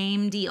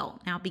same deal.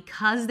 Now,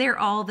 because they're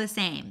all the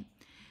same,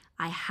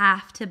 I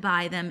have to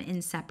buy them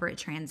in separate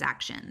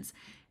transactions.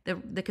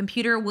 The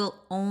computer will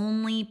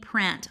only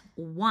print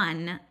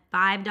one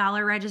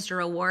 $5 register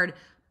award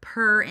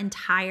per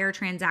entire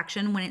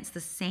transaction when it's the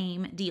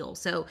same deal.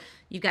 So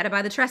you've got to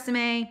buy the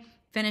Tresemme,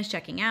 finish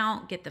checking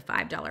out, get the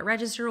 $5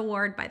 register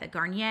award, buy the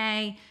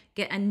Garnier,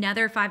 get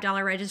another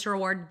 $5 register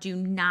award. Do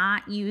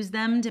not use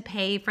them to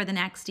pay for the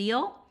next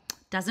deal.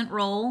 Doesn't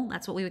roll.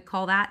 That's what we would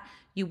call that.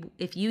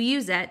 If you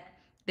use it,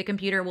 the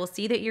computer will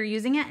see that you're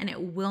using it and it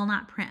will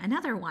not print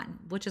another one,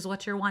 which is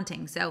what you're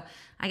wanting. So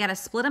I got to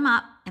split them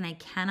up, and I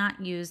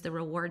cannot use the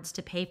rewards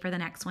to pay for the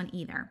next one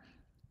either.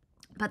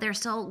 But they're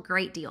still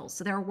great deals.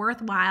 So they're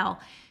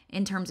worthwhile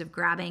in terms of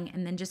grabbing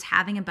and then just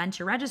having a bunch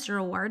of register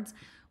awards,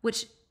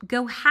 which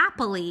go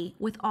happily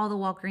with all the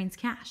Walgreens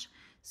cash.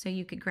 So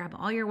you could grab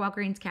all your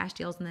Walgreens cash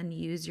deals and then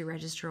use your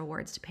register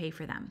awards to pay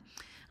for them.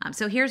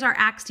 So here's our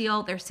Axe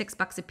deal. They're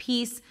 $6 a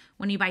piece.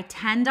 When you buy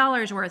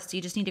 $10 worth, so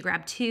you just need to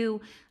grab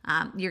 2,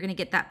 you're gonna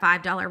get that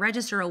 $5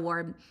 register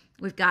award.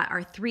 We've got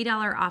our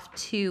 $3 off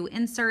 2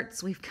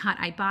 inserts. We've got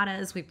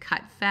Ibotta's, we've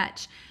got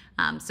Fetch.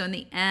 So in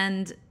the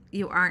end,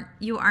 you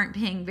aren't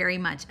paying very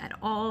much at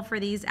all for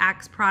these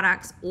Axe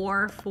products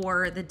or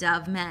for the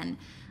Dove Men.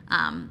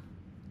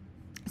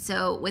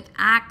 So with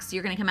Axe,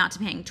 you're gonna come out to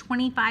paying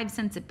 25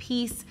 cents a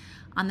piece.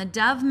 On the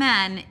Dove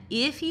Men,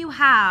 if you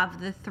have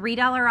the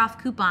 $3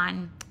 off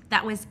coupon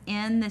that was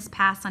in this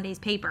past Sunday's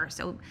paper,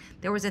 so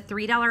there was a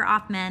 $3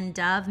 off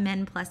Dove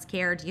Men Plus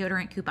Care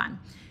deodorant coupon.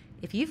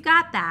 If you've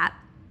got that,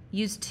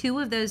 use 2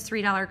 of those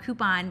 $3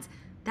 coupons,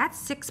 that's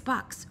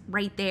 $6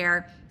 right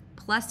there.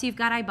 Plus you've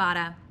got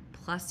Ibotta,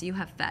 plus you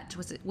have Fetch,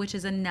 which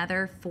is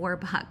another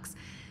 $4.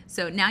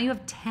 So now you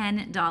have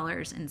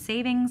 $10 in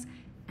savings,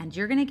 and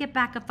you're gonna get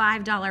back a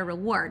 $5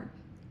 reward.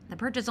 The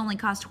purchase only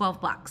cost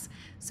 $12.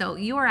 So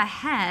you are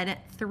ahead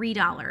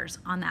 $3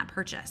 on that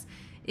purchase.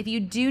 If you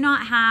do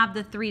not have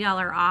the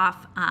 $3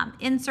 off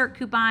insert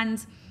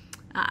coupons,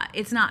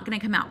 it's not gonna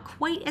come out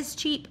quite as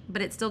cheap,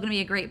 but it's still gonna be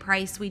a great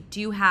price. We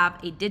do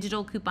have a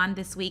digital coupon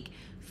this week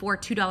for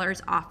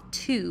 $2 off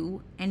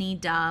 2 any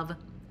Dove,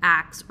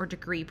 Axe, or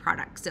Degree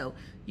products. So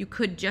you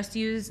could just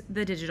use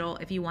the digital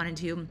if you wanted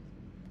to,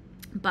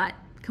 but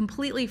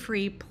completely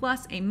free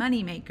plus a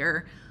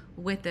moneymaker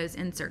with those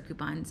insert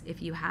coupons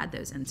if you had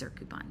those insert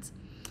coupons.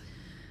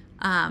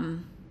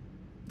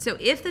 So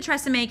if the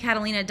Tresemme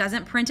Catalina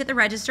doesn't print at the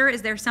register,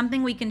 is there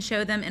something we can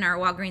show them in our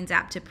Walgreens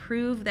app to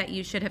prove that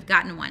you should have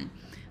gotten one?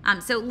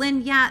 So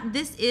Lynn, yeah,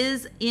 this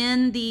is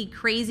in the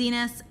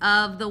craziness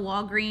of the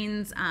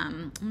Walgreens.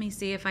 Let me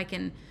see if I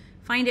can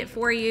find it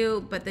for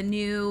you, but the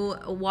new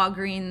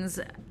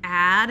Walgreens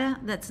ad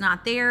that's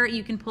not there,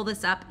 you can pull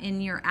this up in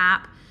your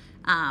app.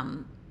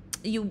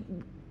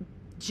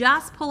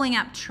 Just pulling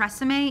up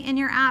Tresemme in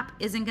your app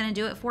isn't going to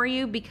do it for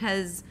you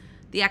because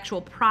the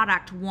actual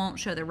product won't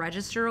show the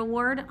register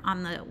award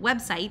on the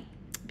website,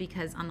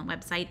 because on the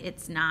website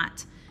it's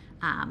not,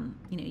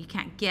 you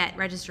can't get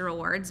register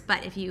awards.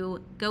 But if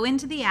you go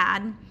into the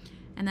ad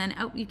And then,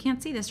 oh, you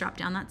can't see this drop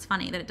down. That's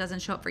funny that it doesn't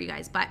show up for you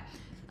guys. But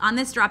on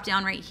this drop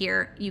down right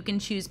here, you can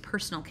choose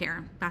personal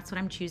care. That's what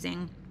I'm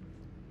choosing.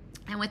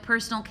 And with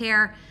personal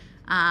care,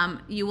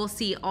 you will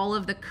see all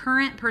of the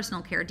current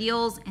personal care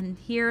deals. And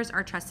here's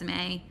our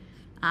Tresemme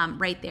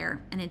right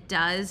there. And it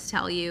does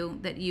tell you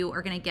that you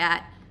are going to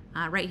get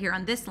right here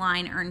on this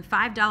line, earn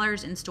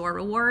 $5 in store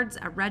rewards,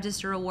 a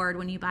register reward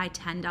when you buy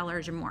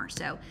 $10 or more.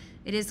 So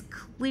it is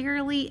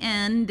clearly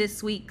in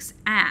this week's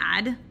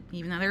ad,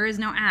 even though there is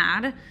no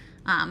ad.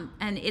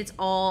 And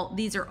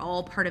these are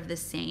all part of the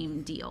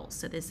same deal.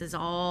 So this is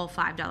all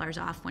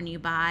 $5 off when you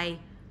buy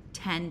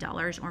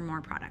 $10 or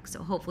more products.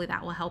 So hopefully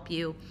that will help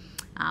you.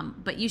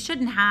 But you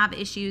shouldn't have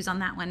issues on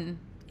that one.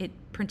 It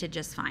printed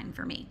just fine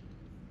for me.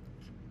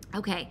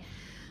 Okay.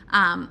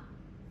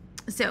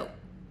 So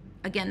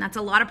again, that's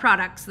a lot of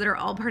products that are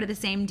all part of the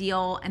same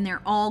deal, and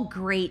they're all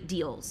great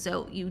deals.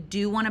 So you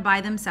do want to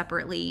buy them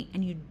separately,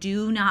 and you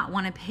do not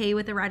want to pay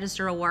with a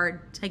register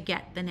reward to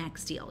get the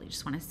next deal. You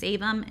just want to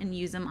save them and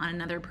use them on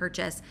another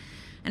purchase.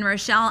 And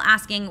Rochelle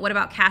asking, what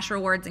about cash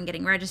rewards and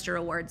getting register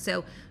rewards?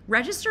 So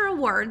register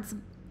rewards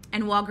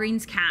and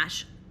Walgreens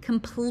cash,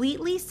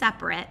 completely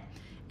separate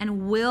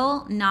and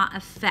will not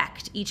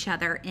affect each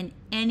other in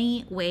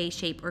any way,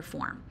 shape, or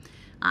form.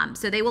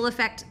 So they will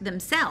affect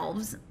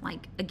themselves.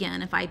 Like,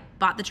 again, if I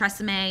bought the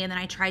Tresemme and then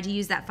I tried to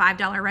use that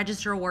 $5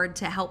 register reward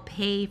to help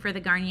pay for the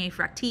Garnier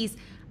Fructis,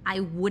 I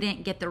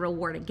wouldn't get the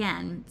reward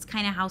again. It's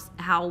kind of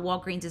how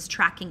Walgreens is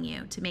tracking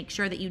you to make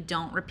sure that you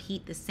don't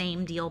repeat the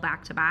same deal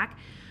back to back.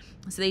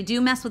 So they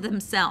do mess with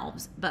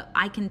themselves, but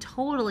I can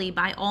totally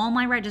buy all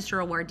my register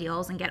reward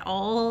deals and get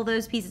all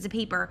those pieces of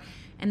paper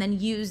and then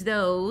use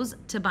those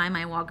to buy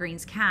my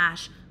Walgreens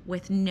cash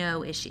with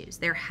no issues.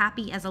 They're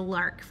happy as a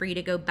lark for you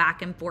to go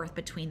back and forth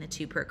between the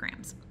two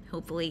programs.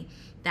 Hopefully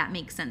that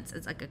makes sense.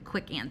 It's like a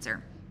quick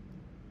answer.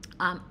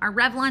 Our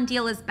Revlon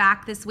deal is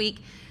back this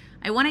week.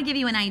 I want to give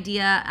you an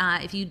idea.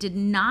 If you did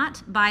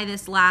not buy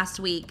this last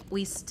week,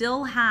 we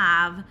still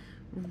have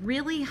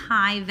really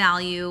high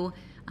value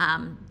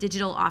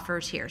digital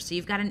offers here. So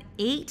you've got an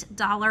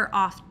 $8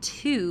 off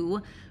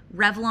 2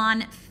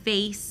 Revlon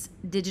face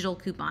digital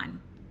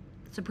coupon.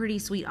 It's a pretty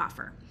sweet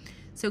offer.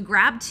 So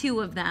grab 2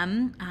 of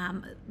them.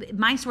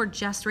 My store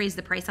just raised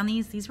the price on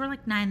these. These were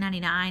like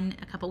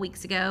 $9.99 a couple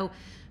weeks ago,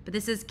 but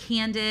this is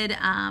Candid,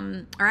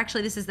 or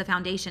actually this is the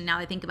foundation now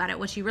that I think about it.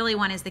 What you really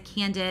want is the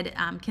Candid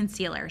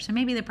concealer. So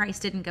maybe the price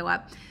didn't go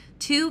up.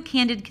 2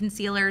 Candid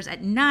concealers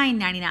at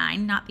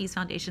 $9.99, not these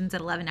foundations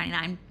at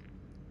 $11.99.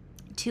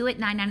 2 at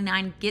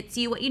 $9.99 gets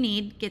you what you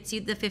need, gets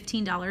you the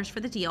 $15 for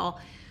the deal.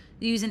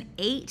 Use an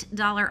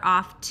 $8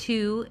 off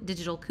 2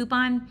 digital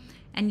coupon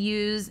and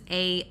use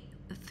a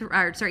 2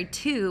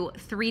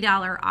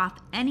 $3 off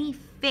any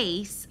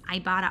face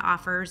Ibotta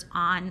offers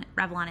on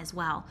Revlon as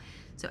well.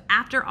 So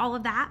after all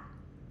of that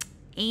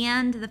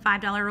and the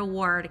 $5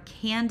 reward,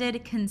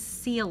 Candid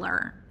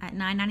concealer at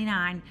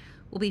 $9.99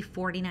 will be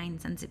 49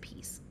 cents a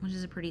piece, which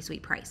is a pretty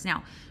sweet price.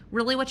 Now,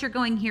 really what you're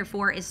going here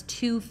for is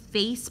 2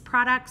 face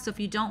products. So if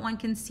you don't want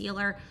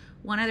concealer,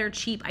 one other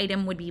cheap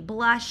item would be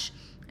blush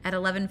at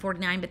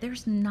 $11.49, but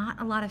there's not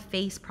a lot of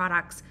face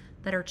products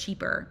that are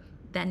cheaper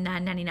than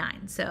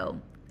 $9.99. So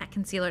that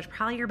concealer is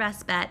probably your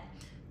best bet.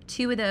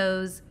 2 of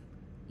those,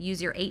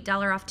 use your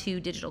 $8 off 2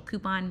 digital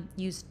coupon,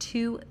 use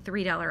 2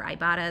 $3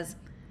 Ibottas.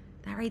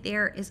 That right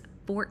there is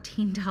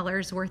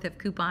 $14 worth of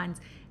coupons,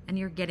 and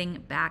you're getting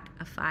back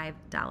a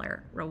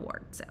 $5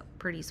 reward. So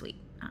pretty sweet.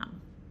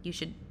 You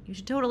should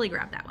totally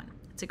grab that one.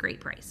 It's a great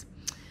price.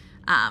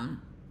 And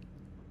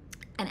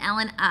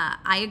Ellen,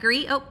 I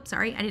agree. Oh,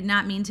 sorry, I did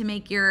not mean to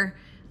make your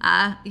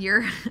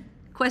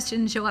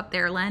question show up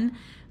there, Len.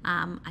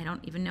 I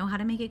don't even know how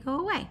to make it go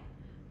away.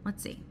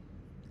 Let's see.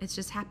 It's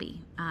just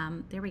happy.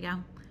 There we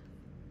go.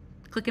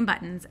 Clicking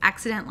buttons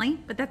accidentally,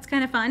 but that's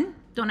kind of fun.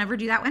 Don't ever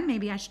do that one.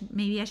 Maybe I should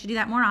do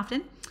that more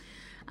often.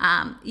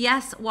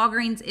 Yes,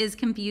 Walgreens is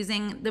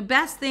confusing. The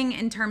best thing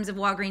in terms of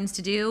Walgreens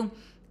to do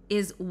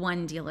is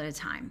one deal at a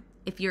time.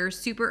 If you're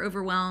super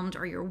overwhelmed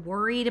or you're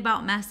worried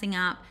about messing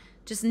up,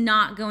 just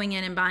not going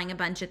in and buying a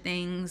bunch of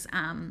things,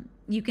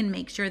 you can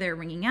make sure they're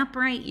ringing up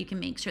right. You can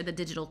make sure the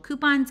digital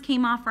coupons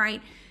came off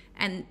right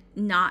and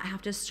not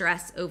have to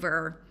stress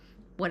over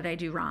what did I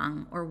do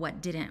wrong or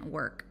what didn't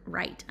work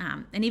right.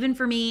 And even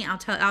for me,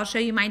 I'll show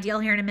you my deal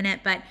here in a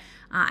minute, but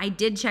I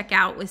did check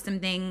out with some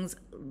things.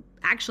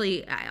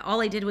 Actually,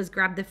 all I did was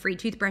grab the free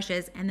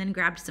toothbrushes and then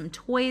grabbed some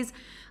toys,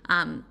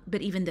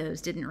 but even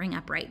those didn't ring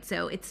up right.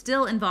 So it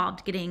still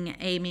involved getting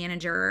a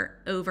manager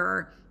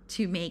over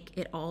to make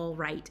it all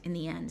right in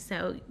the end.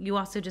 So you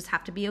also just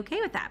have to be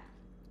okay with that.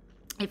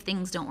 If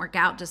things don't work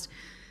out,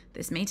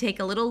 this may take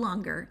a little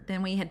longer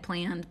than we had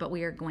planned, but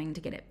we are going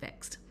to get it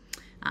fixed.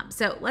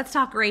 So let's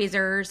talk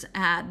razors.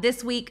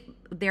 This week,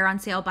 they're on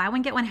sale, buy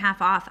one, get one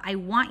half off. I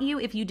want you,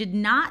 if you did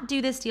not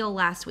do this deal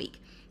last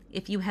week,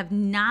 if you have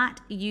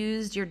not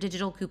used your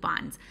digital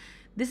coupons,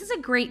 this is a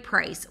great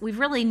price. We've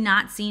really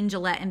not seen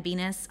Gillette and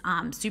Venus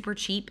super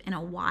cheap in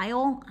a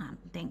while.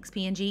 Thanks,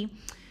 P&G.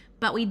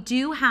 But we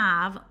do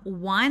have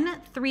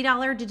one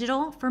 $3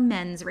 digital for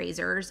men's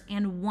razors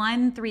and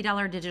one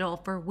 $3 digital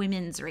for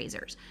women's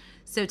razors.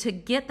 So to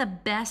get the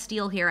best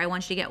deal here, I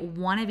want you to get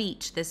one of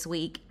each this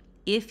week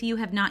if you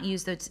have not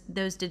used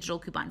those digital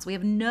coupons. We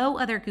have no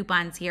other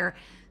coupons here,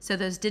 so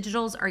those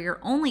digitals are your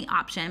only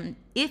option.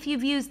 If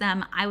you've used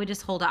them, I would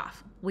just hold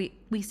off.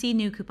 We see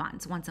new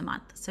coupons once a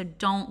month, so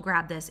don't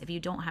grab this if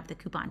you don't have the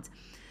coupons.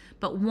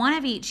 But one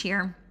of each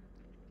here.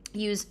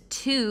 Use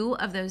two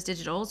of those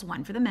digitals,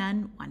 one for the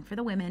men, one for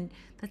the women.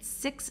 That's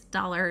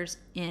 $6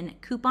 in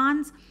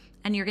coupons,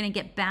 and you're gonna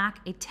get back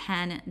a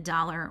 $10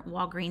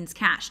 Walgreens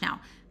cash. Now,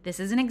 this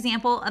is an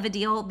example of a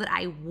deal that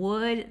I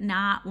would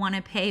not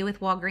wanna pay with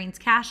Walgreens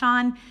cash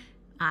on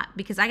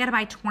because I gotta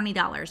buy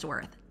 $20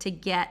 worth to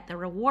get the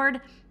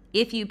reward.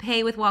 If you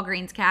pay with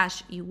Walgreens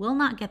cash, you will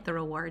not get the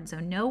reward. So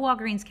no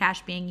Walgreens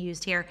cash being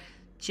used here,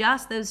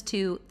 just those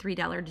two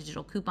 $3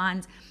 digital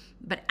coupons.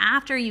 But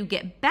after you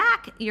get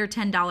back your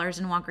 $10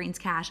 in Walgreens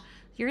cash,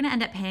 you're gonna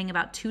end up paying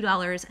about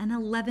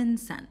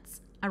 $2.11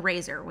 a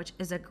razor, which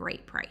is a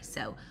great price.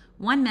 So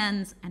one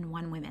men's and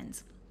one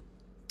women's.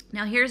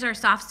 Now here's our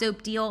soft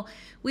soap deal.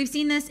 We've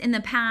seen this in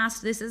the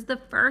past. This is the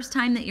first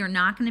time that you're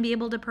not gonna be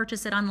able to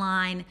purchase it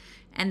online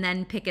and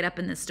then pick it up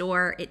in the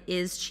store. It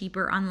is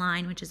cheaper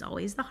online, which is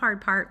always the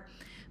hard part.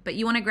 But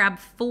you wanna grab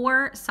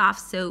 4 soft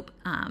soap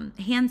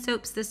hand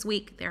soaps this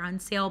week. They're on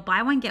sale,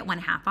 buy one, get one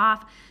half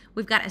off.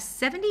 We've got a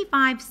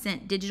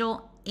 75-cent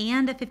digital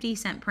and a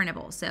 50-cent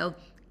printable. So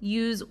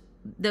use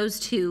those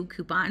two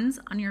coupons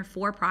on your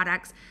 4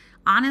 products.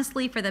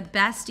 Honestly, for the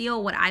best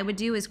deal, what I would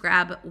do is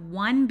grab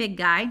one big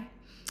guy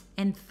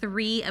and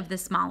 3 of the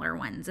smaller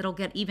ones. It'll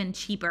get even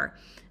cheaper.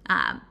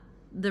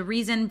 The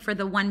reason for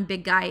the one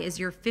big guy is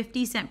your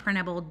 50-cent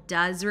printable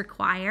does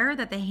require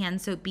that the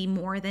hand soap be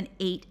more than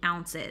 8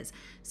 ounces.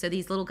 So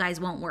these little guys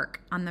won't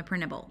work on the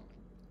printable.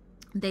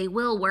 They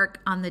will work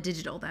on the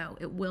digital though.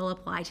 It will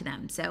apply to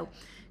them. So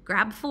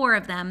grab 4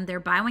 of them. They're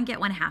buy one, get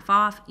one half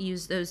off.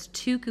 Use those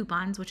 2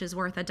 coupons, which is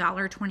worth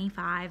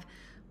 $1.25.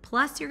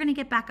 Plus you're gonna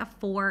get back a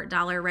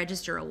 $4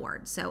 register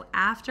reward. So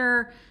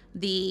after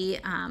the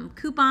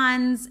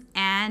coupons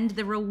and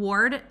the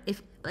reward,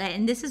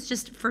 and this is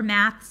just for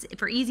maths,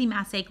 for easy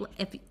math's sake,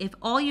 if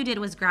all you did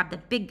was grab the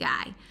big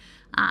guy,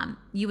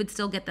 you would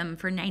still get them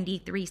for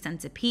 93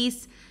 cents a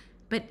piece.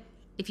 But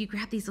if you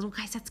grab these little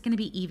guys, that's gonna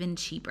be even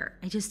cheaper.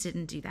 I just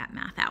didn't do that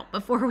math out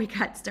before we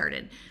got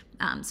started.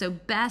 So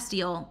best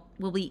deal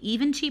will be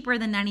even cheaper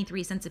than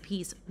 93 cents a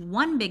piece.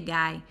 One big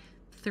guy,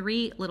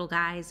 3 little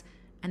guys,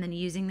 and then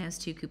using those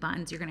 2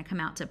 coupons, you're gonna come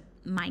out to,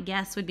 my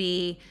guess would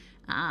be,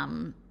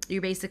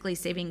 you're basically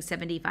saving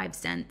 75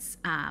 cents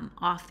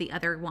off the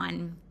other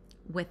one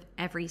with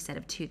every set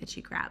of 2 that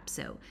you grab.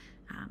 So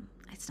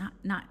it's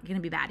not gonna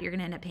be bad. You're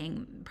gonna end up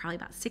paying probably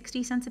about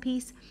 60 cents a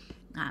piece.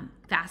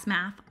 Fast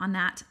math on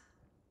that.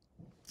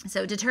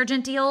 So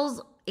detergent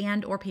deals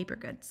and or paper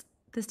goods.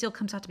 This deal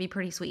comes out to be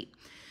pretty sweet.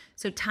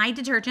 So Tide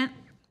detergent,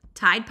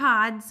 Tide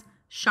Pods,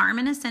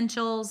 Charmin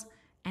Essentials,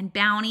 and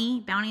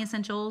Bounty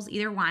Essentials,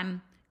 either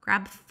one.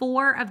 Grab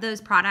 4 of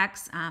those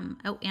products.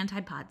 And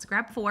Tide Pods,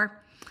 grab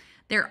 4.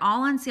 They're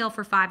all on sale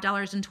for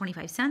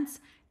 $5.25.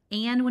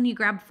 And when you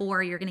grab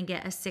 4, you're gonna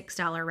get a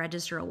 $6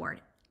 register reward.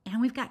 And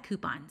we've got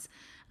coupons.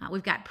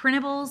 We've got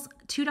printables,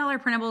 $2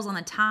 printables on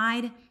the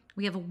Tide.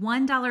 We have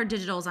 $1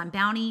 digitals on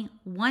Bounty,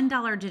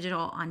 $1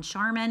 digital on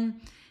Charmin,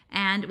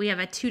 and we have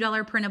a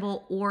 $2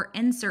 printable or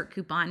insert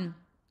coupon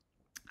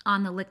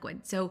on the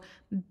liquid. So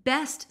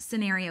best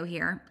scenario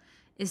here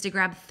is to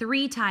grab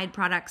 3 Tide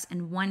products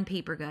and 1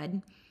 paper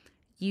good,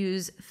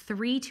 use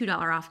 3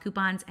 $2 off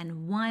coupons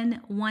and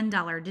 1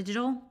 $1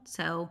 digital.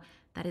 So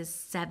that is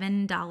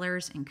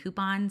 $7 in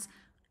coupons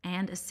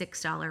and a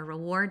 $6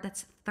 reward.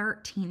 That's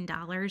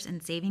 $13 in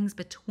savings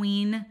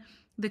between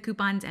the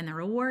coupons and the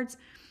rewards.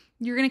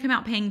 You're gonna come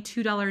out paying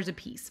 $2 a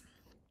piece.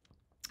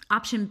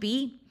 Option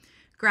B,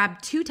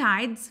 grab 2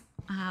 Tides,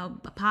 a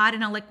pod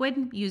and a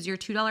liquid, use your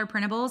 $2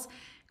 printables,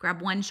 grab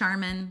 1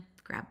 Charmin,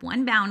 grab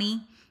 1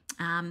 Bounty.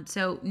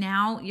 So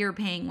now you're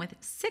paying with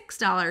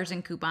 $6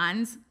 in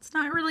coupons. It's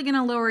not really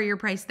gonna lower your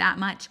price that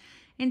much.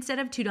 Instead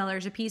of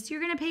 $2 a piece,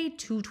 you're gonna pay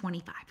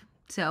 $2.25.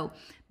 So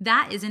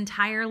that is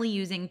entirely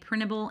using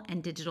printable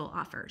and digital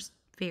offers.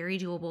 Very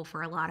doable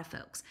for a lot of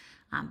folks.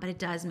 But it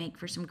does make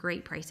for some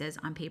great prices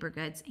on paper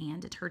goods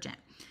and detergent.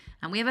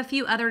 We have a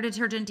few other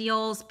detergent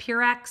deals.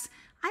 Purex,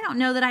 I don't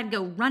know that I'd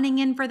go running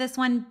in for this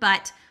one,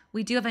 but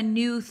we do have a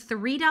new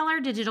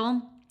 $3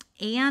 digital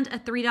and a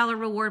 $3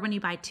 reward when you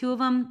buy 2 of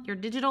them. Your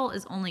digital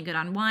is only good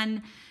on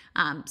 1.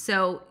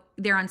 So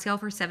they're on sale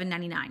for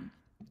 $7.99.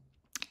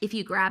 If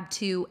you grab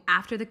 2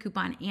 after the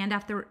coupon and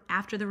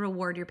after the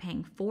reward, you're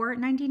paying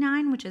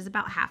 $4.99, which is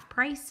about half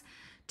price.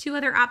 2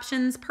 other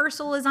options.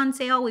 Persil is on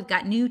sale. We've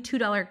got new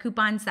 $2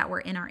 coupons that were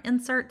in our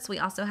inserts. We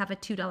also have a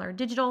 $2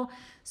 digital.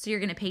 So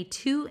you're gonna pay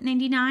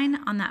 $2.99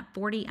 on that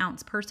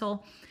 40-ounce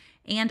Persil.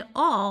 And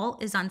All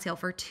is on sale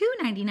for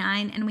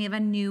 $2.99, and we have a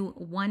new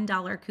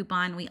 $1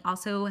 coupon. We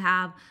also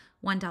have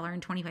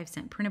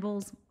 $1.25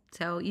 printables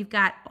So you've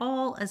got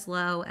all as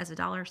low as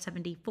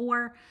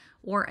 $1.74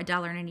 or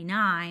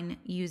 $1.99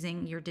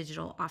 using your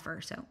digital offer.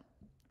 So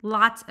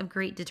lots of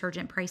great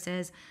detergent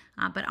prices.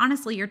 But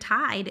honestly, your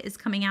Tide is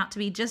coming out to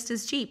be just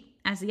as cheap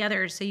as the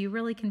others. So you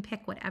really can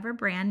pick whatever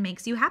brand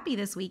makes you happy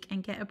this week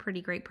and get a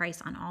pretty great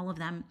price on all of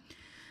them.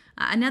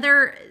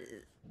 Another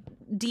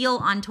deal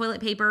on toilet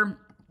paper,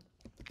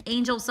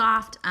 Angel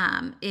Soft,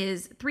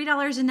 is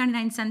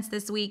 $3.99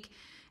 this week.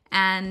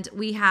 And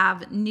we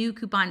have new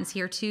coupons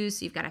here too.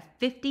 So you've got a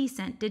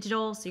 50-cent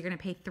digital. So you're going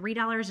to pay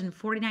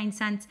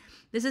 $3.49.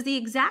 This is the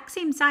exact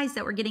same size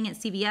that we're getting at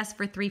CVS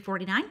for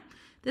 $3.49.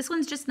 This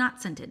one's just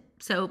not scented.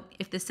 So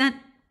if the scent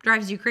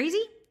drives you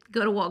crazy,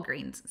 go to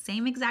Walgreens.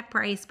 Same exact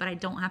price, but I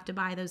don't have to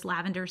buy those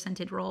lavender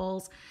scented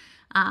rolls.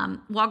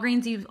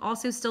 Walgreens, you've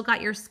also still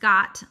got your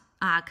Scott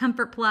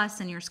Comfort Plus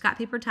and your Scott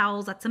paper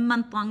towels. That's a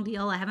month-long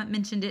deal. I haven't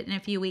mentioned it in a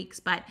few weeks,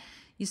 but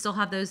you still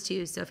have those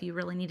too. So if you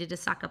really needed to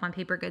stock up on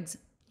paper goods,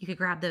 you could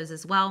grab those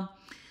as well.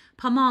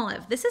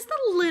 Palmolive, this is the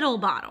little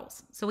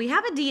bottles. So we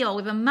have a deal.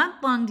 We have a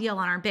month-long deal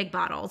on our big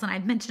bottles, and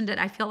I've mentioned it,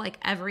 I feel like,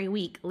 every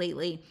week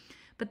lately.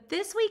 But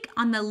this week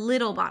on the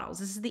little bottles,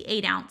 this is the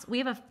 8-ounce, we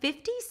have a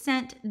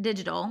 50-cent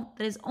digital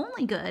that is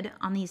only good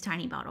on these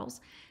tiny bottles,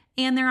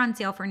 and they're on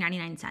sale for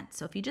 99 cents.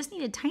 So if you just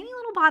need a tiny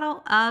little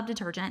bottle of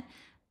detergent,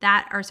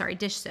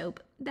 dish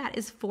soap, that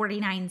is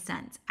 49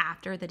 cents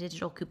after the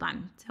digital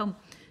coupon. So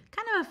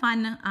kind of a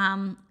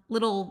fun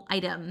little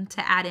item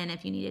to add in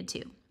if you needed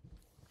to.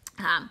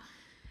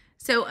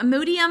 So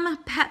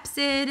Imodium,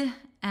 Pepsid,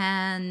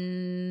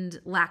 and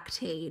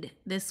Lactaid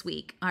this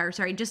week.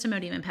 Just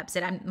Imodium and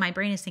Pepsid. My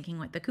brain is thinking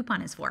what the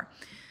coupon is for.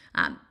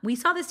 We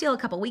saw this deal a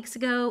couple weeks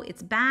ago.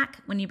 It's back.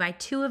 When you buy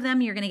 2 of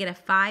them, you're going to get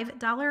a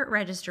 $5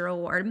 register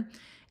award.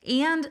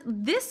 And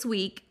this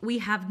week, we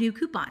have new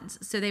coupons.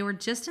 So they were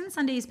just in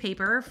Sunday's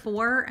paper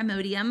for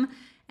Imodium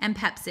and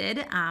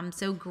Pepsid.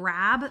 So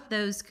grab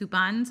those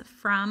coupons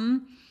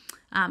from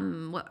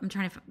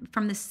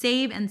from the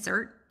Save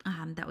insert.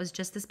 That was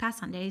just this past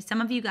Sunday. Some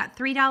of you got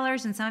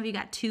 $3 and some of you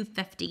got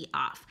 $2.50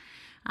 off.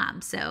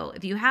 So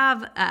if you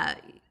have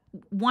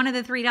one of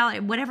the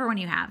 $3, whatever one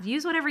you have,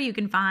 use whatever you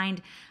can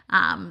find.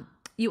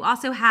 You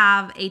also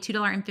have a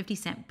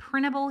 $2.50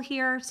 printable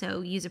here.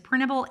 So use a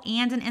printable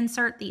and an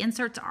insert. The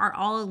inserts are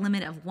all a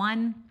limit of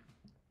 1.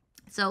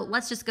 So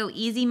let's just go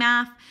easy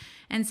math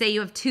and say you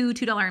have 2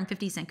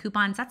 $2.50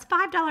 coupons. That's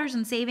 $5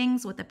 in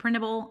savings with the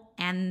printable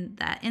and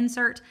the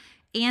insert,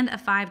 and a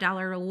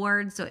 $5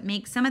 reward. So it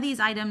makes some of these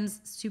items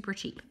super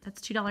cheap.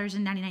 That's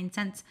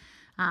 $2.99.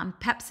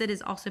 Pepsid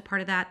is also part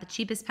of that. The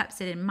cheapest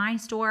Pepsid in my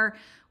store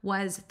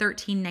was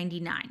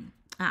 $13.99.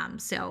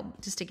 So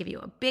just to give you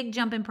a big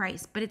jump in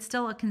price, but it's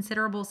still a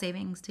considerable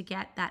savings to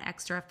get that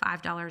extra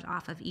 $5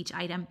 off of each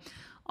item.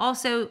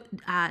 Also,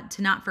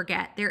 to not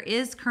forget, there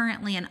is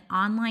currently an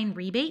online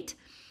rebate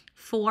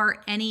for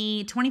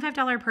any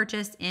 $25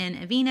 purchase in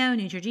Aveeno,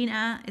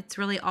 Neutrogena. It's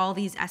really all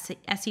these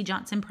S.C.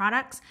 Johnson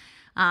products.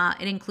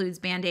 It includes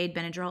Band-Aid,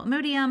 Benadryl,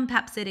 Imodium,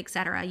 Pepsid,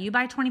 etc. You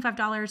buy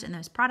 $25 in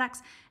those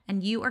products,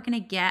 and you are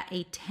going to get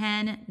a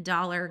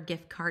 $10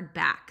 gift card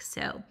back.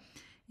 So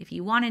if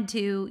you wanted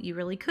to, you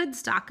really could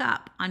stock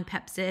up on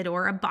Pepsid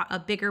or a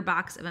bigger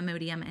box of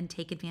Imodium and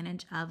take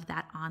advantage of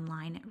that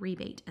online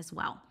rebate as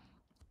well.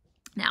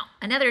 Now,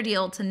 another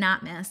deal to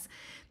not miss.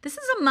 This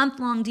is a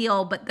month-long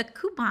deal, but the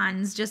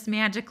coupons just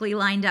magically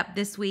lined up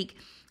this week.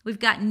 We've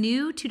got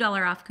new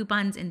 $2 off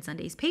coupons in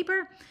Sunday's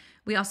paper.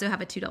 We also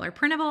have a $2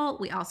 printable.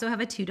 We also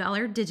have a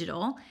 $2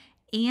 digital,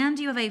 and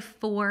you have a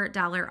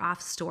 $4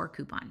 off store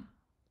coupon.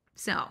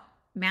 So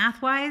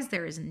math-wise,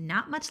 there is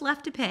not much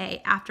left to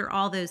pay after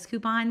all those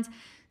coupons.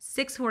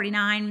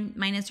 $6.49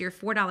 minus your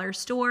 $4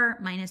 store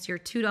minus your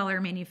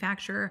 $2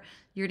 manufacturer.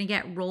 You're going to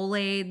get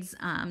Rolaids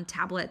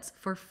tablets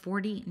for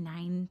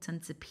 49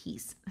 cents a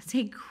piece. That's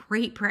a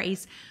great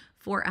price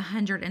for a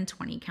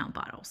 120 count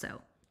bottle.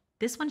 So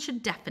this one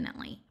should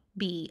definitely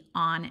be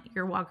on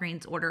your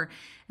Walgreens order.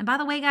 And by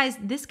the way, guys,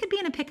 this could be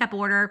in a pickup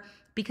order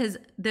because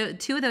the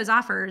 2 of those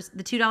offers,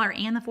 the $2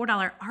 and the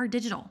 $4, are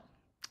digital.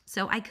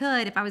 So I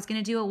could, if I was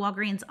going to do a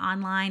Walgreens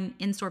online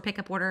in-store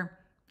pickup order,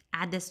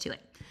 add this to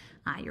it.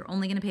 You're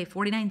only going to pay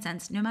 49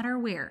 cents no matter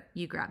where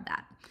you grab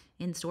that,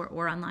 in-store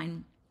or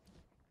online.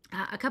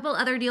 A couple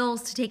other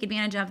deals to take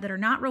advantage of that are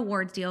not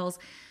rewards deals.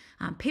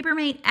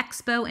 Papermate,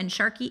 Expo, and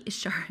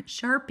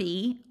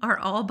Sharpie are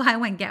all buy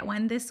one, get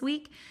one this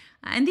week.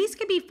 And these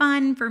could be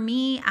fun for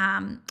me.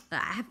 I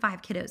have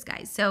 5 kiddos,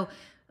 guys. So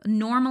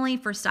normally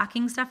for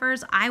stocking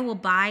stuffers, I will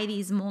buy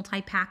these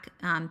multi-pack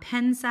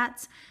pen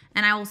sets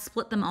and I will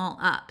split them all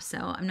up. So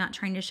I'm not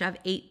trying to shove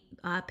 8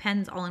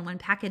 pens all in one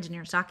package in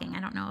your stocking. I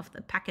don't know if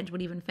the package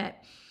would even fit.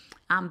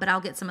 But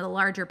I'll get some of the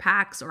larger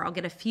packs, or I'll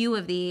get a few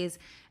of these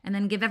and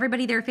then give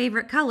everybody their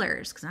favorite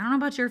colors. Because I don't know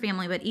about your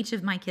family, but each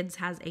of my kids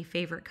has a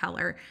favorite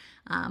color.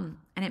 And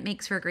it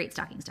makes for a great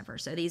stocking stuffer.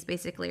 So these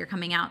basically are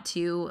coming out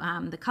to,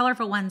 the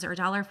colorful ones are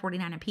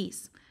 $1.49 a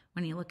piece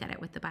when you look at it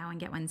with the buy one,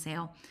 get one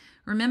sale.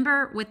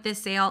 Remember, with this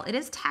sale, it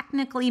is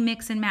technically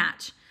mix and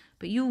match,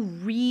 but you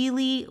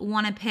really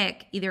want to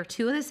pick either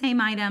 2 of the same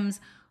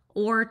items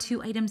or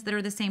 2 items that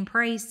are the same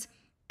price,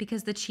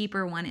 because the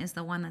cheaper one is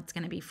the one that's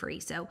going to be free.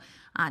 So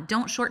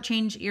don't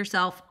shortchange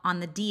yourself on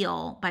the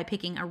deal by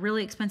picking a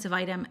really expensive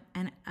item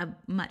and a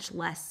much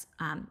less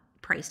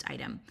priced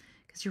item,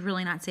 because you're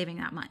really not saving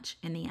that much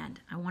in the end.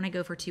 I want to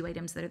go for 2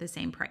 items that are the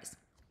same price.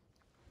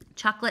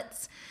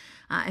 Chocolates.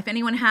 If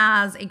anyone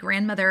has a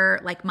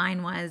grandmother like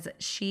mine was,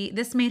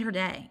 this made her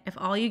day. If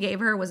all you gave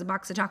her was a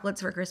box of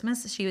chocolates for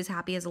Christmas, she was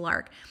happy as a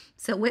lark.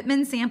 So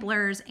Whitman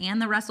samplers and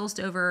the Russell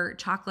Stover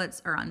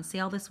chocolates are on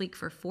sale this week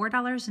for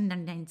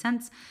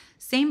 $4.99.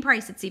 Same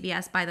price at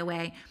CVS, by the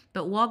way,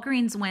 but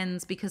Walgreens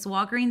wins because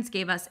Walgreens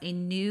gave us a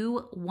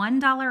new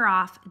 $1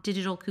 off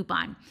digital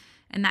coupon.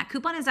 And that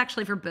coupon is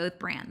actually for both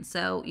brands.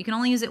 So you can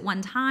only use it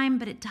one time,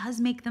 but it does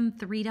make them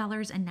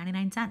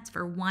 $3.99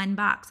 for one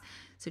box.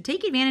 So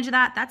take advantage of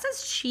that. That's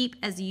as cheap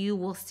as you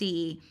will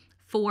see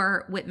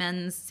for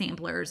Whitman's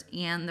samplers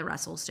and the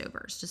Russell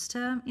Stovers, just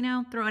to,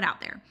 throw it out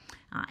there.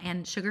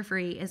 And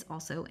sugar-free is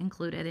also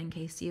included in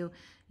case you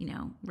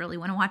really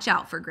want to watch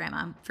out for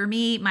grandma. For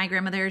me, my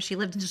grandmother, she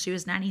lived until she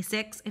was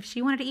 96. If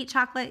she wanted to eat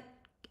chocolate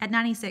at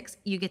 96,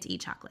 you get to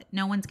eat chocolate.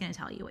 No one's going to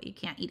tell you what you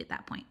can't eat at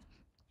that point.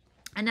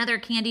 Another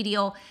candy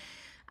deal,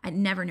 I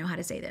never know how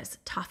to say this,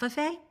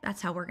 Toffee,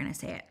 that's how we're going to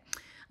say it.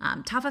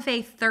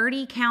 Toffee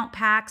 30 count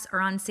packs are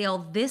on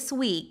sale this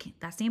week.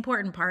 That's the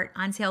important part.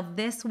 On sale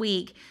this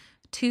week,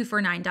 2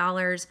 for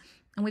 $9.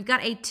 And we've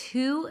got a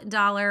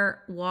 $2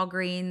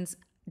 Walgreens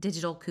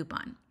digital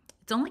coupon.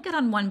 It's only good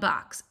on one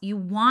box. You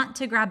want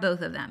to grab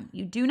both of them.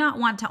 You do not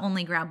want to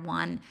only grab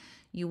one.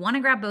 You want to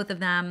grab both of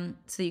them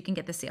so you can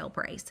get the sale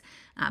price.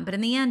 But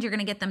in the end, you're going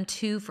to get them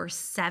 2 for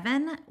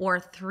 $7 or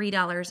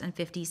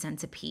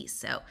 $3.50 a piece.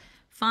 So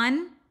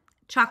fun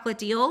chocolate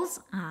deals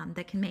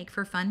that can make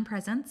for fun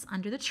presents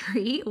under the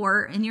tree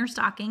or in your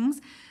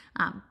stockings.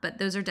 But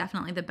those are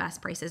definitely the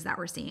best prices that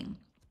we're seeing.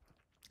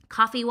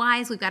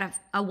 Coffee-wise, we've got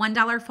a $1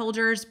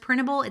 Folgers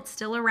printable. It's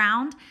still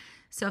around.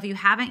 So if you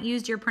haven't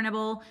used your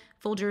printable,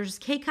 Folgers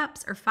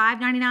K-Cups are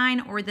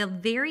 $5.99, or the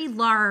very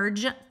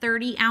large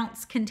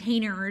 30-ounce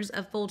containers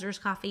of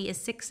Folgers coffee is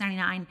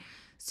 $6.99.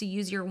 So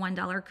use your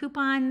 $1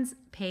 coupons,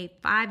 pay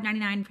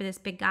 $5.99 for this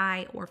big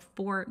guy, or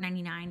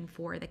 $4.99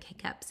 for the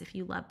K-Cups if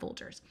you love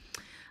Folgers.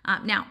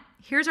 Now,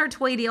 here's our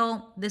toy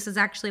deal. This is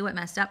actually what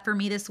messed up for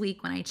me this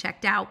week when I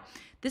checked out.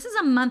 This is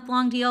a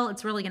month-long deal.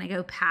 It's really going to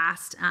go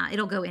past.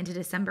 It'll go into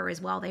December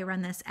as well. They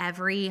run this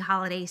every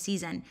holiday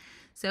season.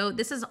 So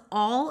this is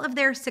all of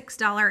their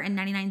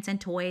 $6.99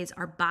 toys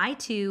are buy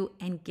 2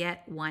 and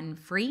get 1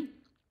 free.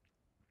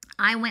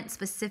 I went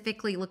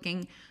specifically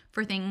looking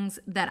for things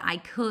that I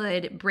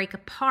could break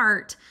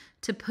apart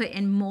to put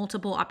in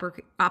multiple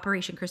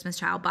Operation Christmas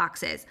Child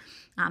boxes.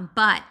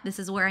 But this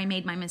is where I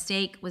made my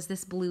mistake, was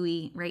this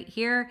Bluey right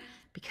here,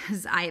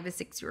 because I have a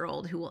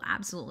 6-year-old who will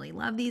absolutely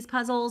love these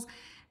puzzles.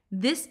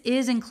 This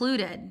is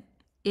included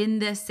in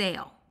this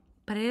sale,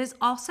 but it is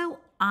also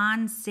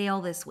on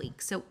sale this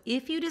week. So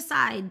if you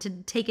decide to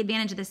take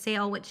advantage of the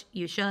sale, which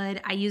you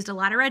should, I used a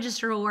lot of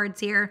register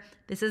rewards here.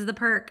 This is the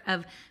perk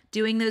of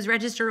doing those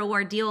register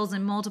reward deals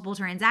in multiple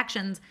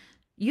transactions.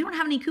 You don't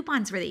have any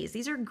coupons for these.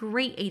 These are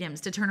great items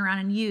to turn around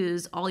and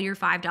use all your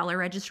 $5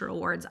 register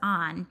rewards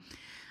on.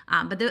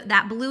 But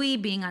that Bluey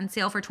being on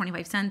sale for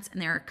 25 cents,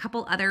 and there are a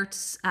couple other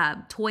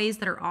toys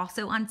that are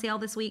also on sale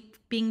this week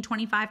being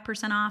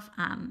 25% off.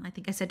 I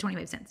think I said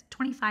 25 cents,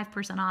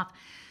 25% off.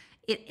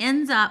 It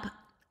ends up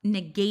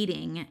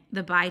negating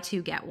the buy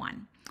 2 get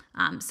 1.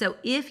 So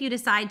if you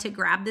decide to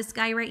grab this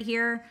guy right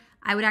here,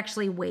 I would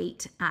actually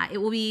wait.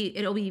 It'll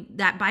be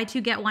that buy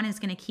 2 get 1 is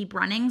going to keep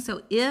running.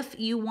 So if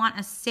you want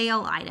a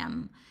sale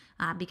item,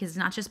 because it's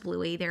not just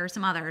Bluey, there are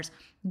some others,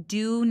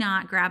 do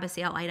not grab a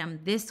sale item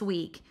this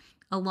week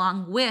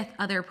along with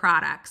other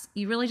products.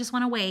 You really just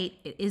want to wait.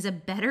 It is a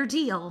better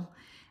deal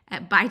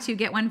at buy 2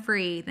 get 1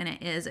 free than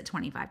it is at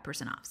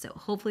 25% off. So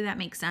hopefully that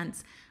makes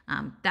sense.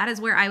 That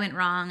is where I went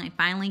wrong. I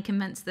finally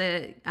convinced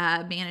the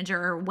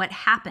manager what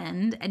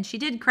happened, and she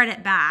did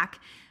credit back.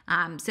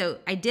 So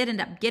I did end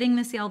up getting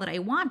the sale that I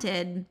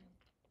wanted,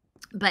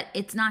 but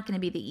it's not going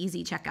to be the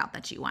easy checkout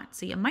that you want.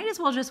 So you might as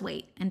well just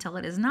wait until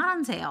it is not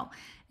on sale,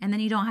 and then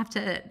you don't have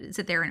to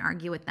sit there and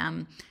argue with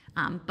them.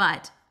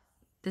 But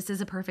this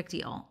is a perfect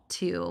deal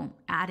to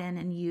add in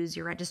and use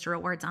your register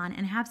rewards on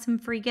and have some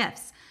free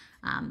gifts.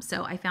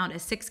 So I found a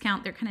 6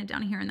 count. They're kind of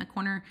down here in the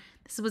corner.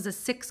 This was a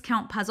 6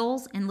 count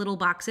puzzles in little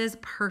boxes,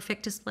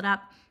 perfect to split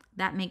up.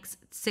 That makes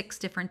 6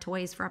 different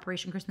toys for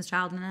Operation Christmas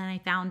Child. And then I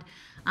found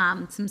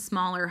some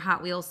smaller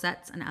Hot Wheels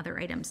sets and other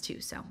items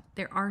too. So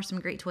there are some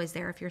great toys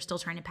there if you're still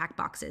trying to pack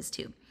boxes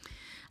too.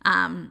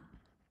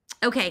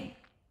 Okay,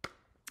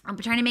 I'm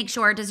trying to make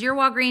sure. Does your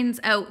Walgreens?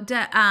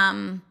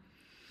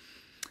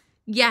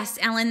 Yes,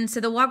 Ellen. So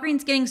the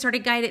Walgreens Getting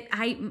Started Guide.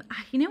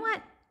 You know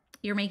what?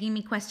 You're making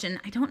me question.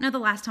 I don't know the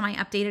last time I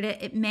updated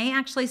it. It may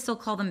actually still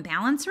call them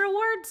balance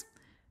rewards.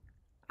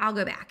 I'll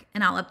go back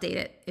and I'll update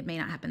it. It may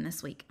not happen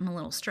this week. I'm a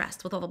little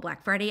stressed with all the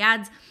Black Friday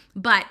ads.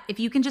 But if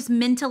you can just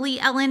mentally,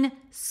 Ellen,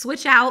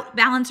 switch out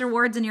balance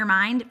rewards in your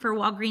mind for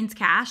Walgreens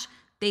Cash,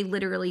 they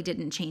literally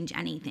didn't change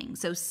anything.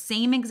 So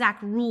same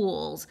exact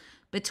rules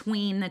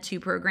between the two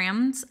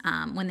programs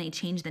when they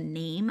changed the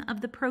name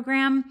of the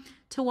program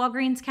to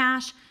Walgreens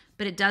Cash,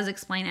 but it does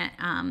explain it.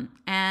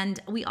 And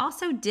we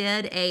also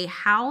did a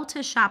how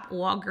to shop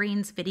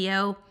Walgreens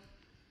video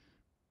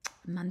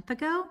a month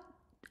ago.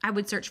 I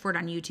would search for it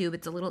on YouTube.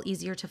 It's a little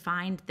easier to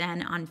find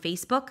than on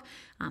Facebook,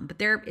 but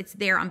it's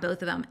there on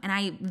both of them. And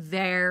I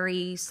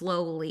very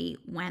slowly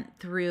went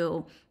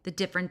through the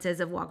differences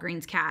of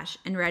Walgreens Cash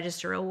and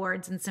Register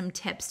Rewards and some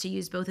tips to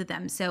use both of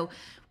them. So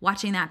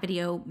watching that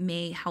video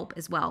may help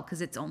as well because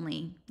it's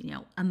only,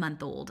 a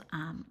month old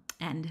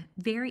and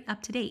very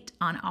up to date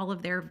on all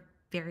of their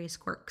various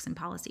quirks and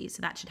policies.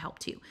 So that should help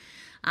too.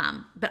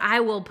 But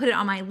I will put it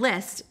on my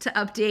list to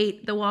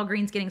update the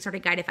Walgreens Getting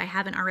Started Guide if I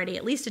haven't already,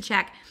 at least to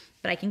check.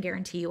 But I can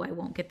guarantee you I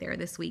won't get there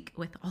this week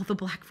with all the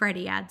Black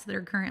Friday ads that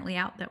are currently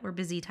out that we're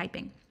busy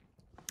typing.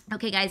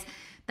 Okay, guys,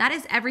 that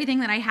is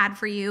everything that I had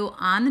for you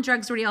on the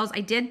drugstore deals.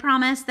 I did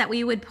promise that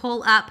we would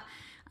pull up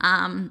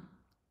our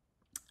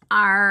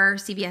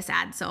CVS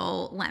ad.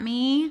 So let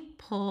me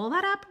pull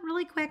that up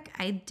really quick.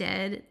 I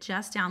did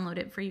just download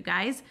it for you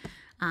guys.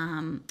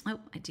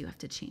 I do have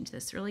to change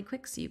this really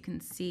quick so you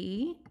can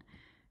see.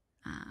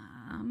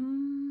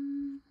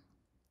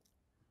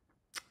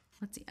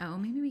 Let's see. Oh,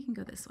 maybe we can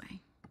go this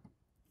way.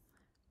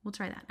 We'll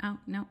try that. Oh,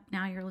 no,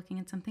 now you're looking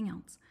at something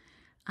else.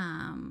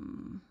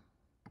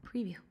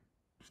 Preview.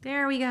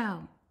 There we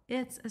go.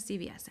 It's a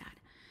CVS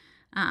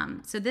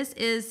ad. So this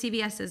is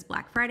CVS's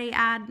Black Friday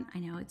ad. I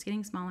know it's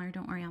getting smaller.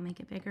 Don't worry, I'll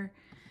make it bigger.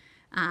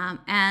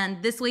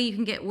 And this way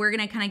we're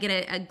going to kind of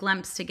get a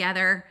glimpse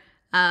together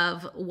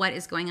of what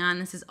is going on.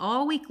 This is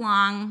all week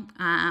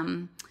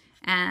long.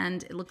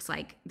 And it looks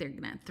like they're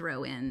going to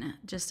throw in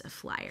just a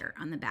flyer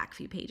on the back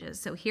few pages.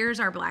 So here's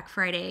our Black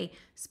Friday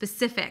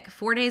specific,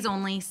 4 days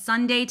only,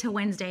 Sunday to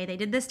Wednesday. They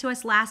did this to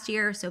us last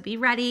year, so be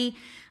ready.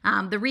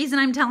 The reason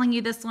I'm telling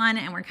you this one,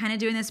 and we're kind of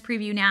doing this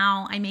preview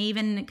now, I may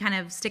even kind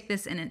of stick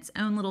this in its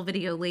own little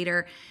video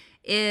later,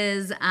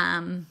 is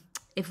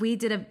if we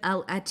did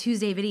a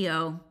Tuesday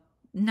video,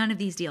 none of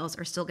these deals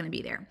are still going to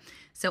be there.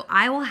 So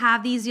I will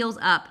have these deals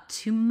up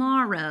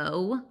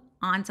tomorrow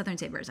on Southern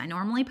Savers. I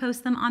normally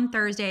post them on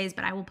Thursdays,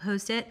 but I will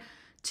post it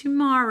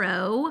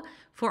tomorrow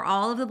for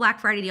all of the Black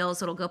Friday deals.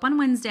 So it'll go up on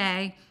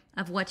Wednesday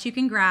of what you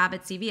can grab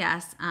at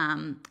CVS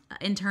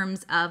in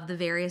terms of the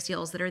various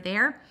deals that are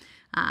there.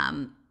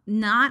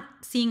 Not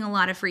seeing a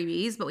lot of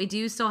freebies, but we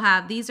do still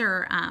have, these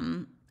are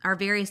our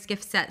various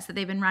gift sets that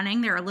they've been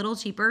running. They're a little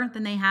cheaper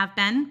than they have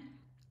been.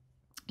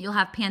 You'll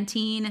have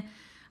Pantene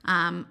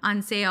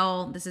on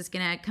sale. This is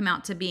gonna come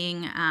out to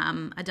being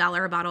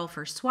 $1 a bottle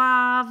for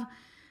Suave.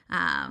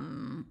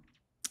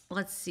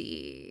 Let's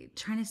see,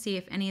 trying to see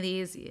if any of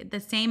these, the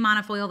same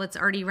monofoil that's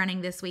already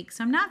running this week.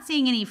 So I'm not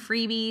seeing any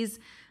freebies,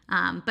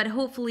 but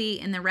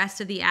hopefully in the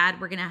rest of the ad,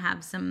 we're going to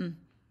have some,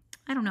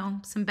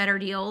 some better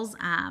deals.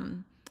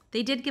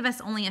 They did give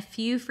us only a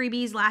few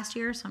freebies last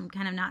year, so I'm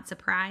kind of not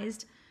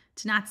surprised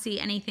to not see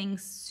anything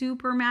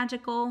super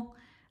magical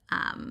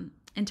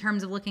in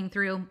terms of looking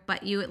through,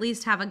 but you at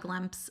least have a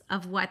glimpse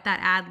of what that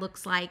ad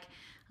looks like.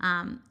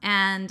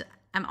 And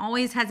I'm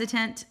always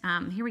hesitant.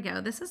 Here we go.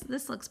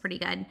 This looks pretty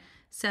good.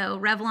 So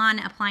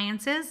Revlon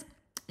appliances,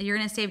 you're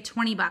going to save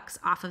 20 bucks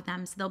off of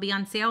them. So they'll be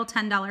on sale,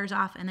 $10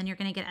 off, and then you're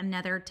going to get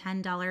another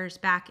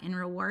 $10 back in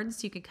rewards.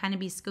 So you could kind of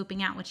be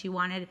scoping out what you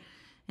wanted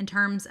in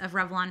terms of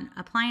Revlon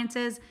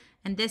appliances.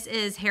 And this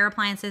is hair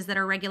appliances that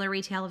are regular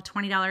retail of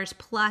 $20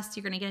 plus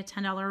you're going to get a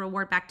 $10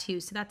 reward back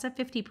too. So that's a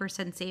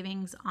 50%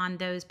 savings on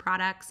those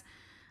products.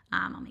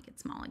 I'll make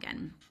it small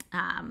again.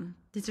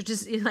 These are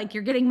just like,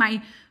 you're getting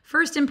my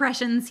first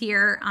impressions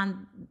here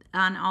on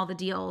all the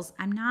deals.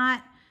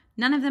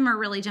 None of them are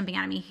really jumping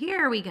out at me.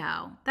 Here we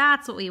go.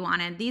 That's what we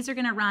wanted. These are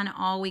going to run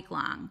all week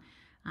long.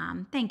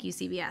 Thank you,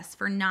 CVS,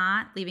 for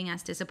not leaving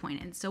us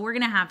disappointed. So we're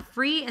going to have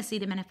free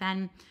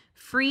acetaminophen,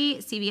 free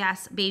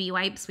CVS baby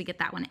wipes. We get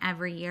that one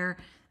every year.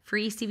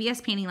 Free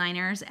CVS panty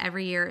liners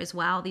every year as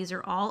well. These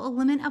are all a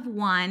limit of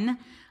one.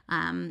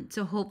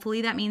 So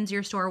hopefully that means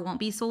your store won't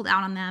be sold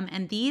out on them.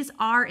 And these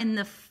are in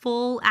the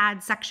full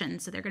ad section.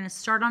 So they're going to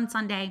start on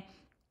Sunday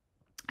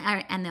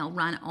and they'll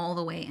run all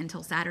the way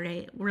until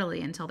Saturday,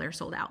 really until they're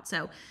sold out.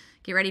 So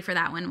get ready for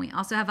that one. We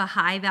also have a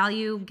high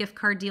value gift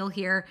card deal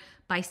here.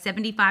 Buy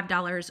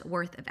 $75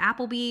 worth of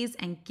Applebee's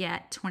and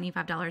get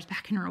 $25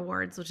 back in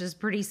rewards, which is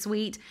pretty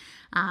sweet.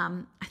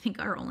 I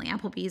think our only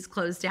Applebee's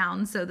closed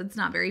down, so that's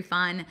not very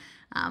fun,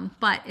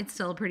 but it's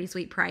still a pretty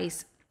sweet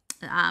price.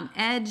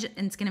 Edge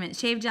and Skin Mint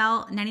Shave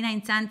Gel,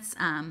 99 cents.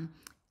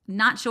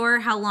 Not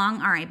sure how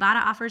long our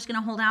Ibotta offer is going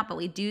to hold out, but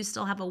we do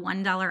still have a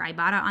 $1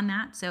 Ibotta on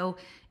that. So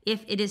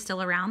if it is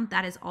still around,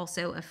 that is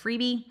also a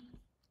freebie.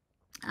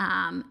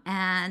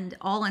 And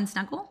All in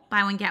Snuggle,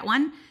 buy one, get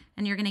one,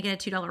 and you're going to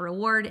get a $2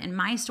 reward. In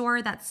my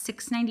store, that's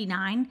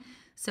 $6.99.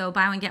 So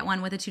buy one, get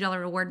one with a $2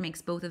 reward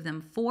makes both of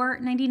them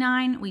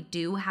 $4.99. We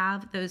do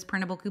have those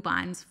printable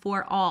coupons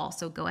for all.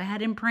 So go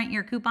ahead and print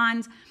your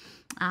coupons.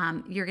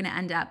 You're going to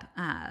end up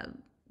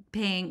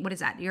paying, what is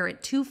that? You're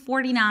at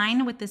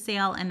 $2.49 with the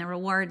sale and the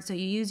reward. So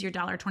you use your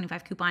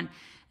 $1.25 coupon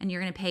and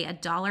you're going to pay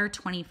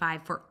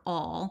 $1.25 for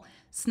all.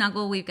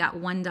 Snuggle, we've got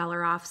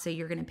 $1 off. So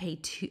you're going to pay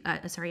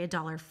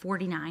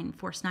 $1.49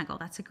 for Snuggle.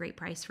 That's a great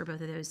price for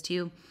both of those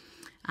too.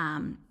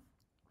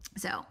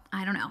 So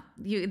I don't know.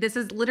 This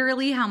is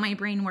literally how my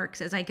brain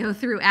works as I go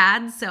through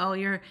ads. So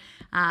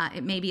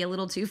it may be a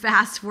little too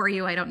fast for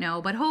you. I don't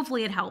know, but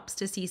hopefully it helps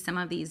to see some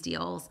of these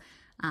deals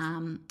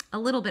a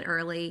little bit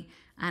early.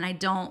 And I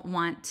don't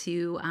want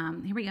to,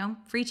 here we go.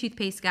 Free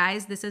toothpaste,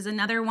 guys. This is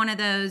another one of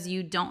those.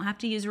 You don't have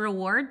to use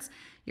rewards.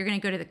 You're going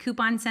to go to the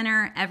coupon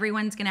center.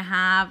 Everyone's going to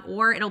have,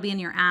 or it'll be in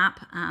your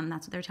app.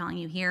 That's what they're telling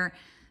you here.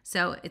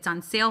 So it's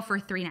on sale for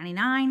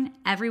 $3.99.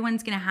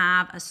 Everyone's going to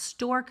have a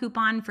store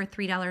coupon for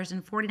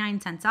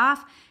 $3.49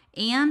 off,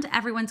 and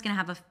everyone's going to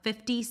have a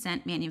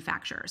 50-cent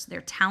manufacturer. So they're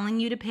telling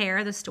you to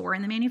pair the store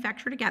and the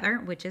manufacturer together,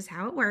 which is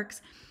how it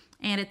works,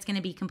 and it's going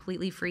to be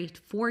completely free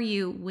for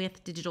you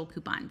with digital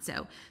coupons.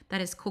 So that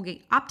is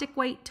Colgate Optic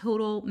White,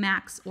 Total,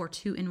 Max, or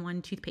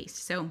 2-in-1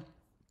 toothpaste. So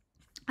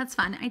that's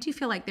fun. I do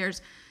feel like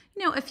there's,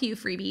 a few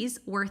freebies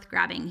worth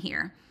grabbing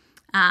here.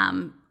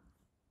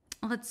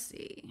 Let's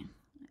see.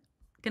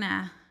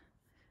 Gonna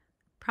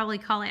probably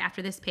call it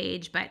after this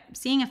page, but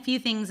seeing a few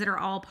things that are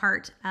all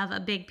part of a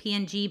big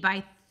P&G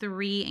buy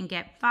 3 and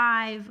get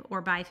 5,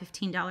 or buy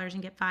 $15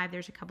 and get 5.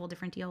 There's a couple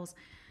different deals.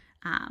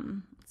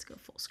 Let's go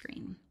full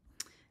screen.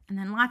 And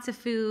then lots of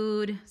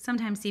food.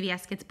 Sometimes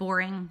CVS gets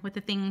boring with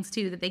the things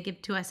too that they give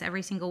to us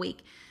every single week.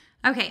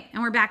 Okay,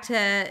 and we're back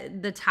to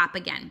the top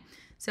again.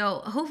 So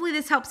hopefully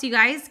this helps you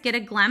guys get a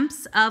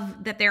glimpse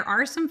of that there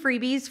are some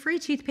freebies: free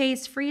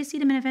toothpaste, free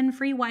acetaminophen,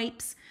 free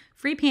wipes,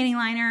 free panty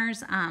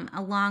liners,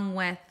 along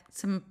with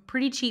some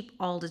pretty cheap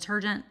all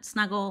detergent,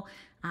 Snuggle,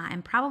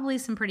 and probably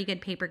some pretty good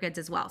paper goods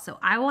as well. So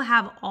I will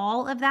have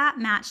all of that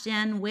matched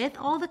in with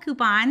all the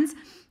coupons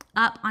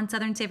up on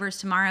Southern Savers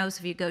tomorrow.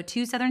 So if you go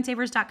to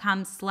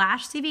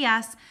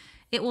southernsavers.com/CVS,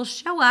 it will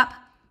show up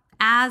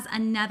as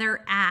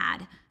another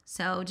ad.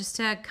 So just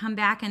to come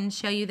back and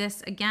show you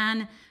this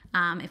again,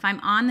 if I'm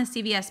on the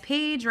CVS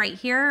page right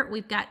here,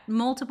 we've got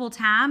multiple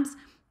tabs.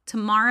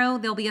 Tomorrow,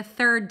 there'll be a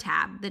third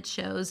tab that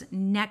shows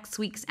next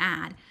week's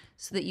ad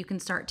so that you can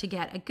start to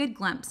get a good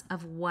glimpse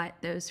of what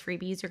those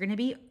freebies are going to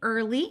be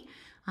early.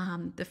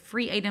 The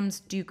free items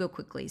do go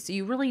quickly, so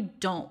you really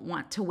don't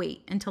want to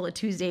wait until a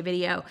Tuesday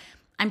video.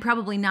 I'm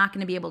probably not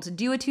going to be able to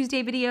do a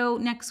Tuesday video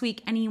next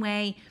week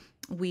anyway.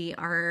 We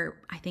are,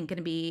 I think, going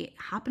to be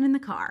hopping in the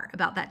car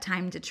about that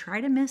time to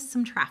try to miss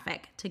some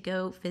traffic to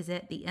go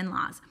visit the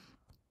in-laws.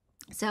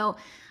 So,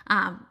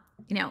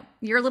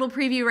 your little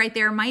preview right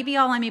there might be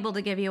all I'm able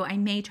to give you. I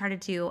may try to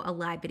do a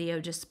live video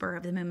just spur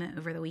of the moment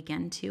over the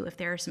weekend too, if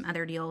there are some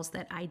other deals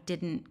that I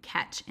didn't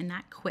catch in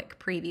that quick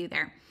preview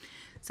there.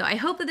 So I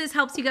hope that this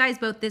helps you guys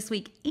both this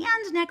week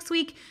and next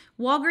week.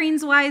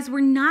 Walgreens wise,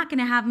 we're not going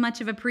to have much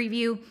of a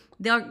preview.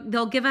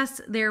 They'll give us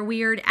their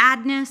weird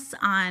adness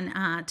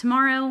on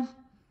tomorrow.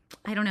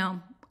 I don't know.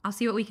 I'll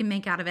see what we can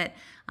make out of it.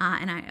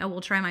 And I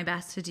will try my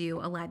best to do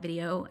a live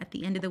video at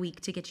the end of the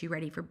week to get you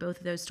ready for both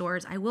of those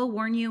stores. I will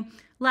warn you,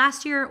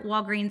 last year,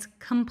 Walgreens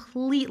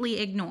completely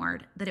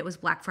ignored that it was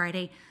Black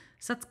Friday.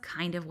 So that's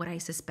kind of what I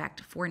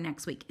suspect for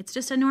next week. It's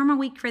just a normal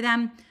week for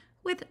them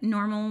with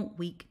normal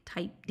week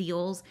type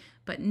deals,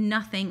 but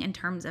nothing in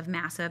terms of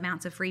massive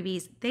amounts of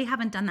freebies. They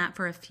haven't done that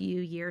for a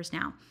few years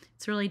now.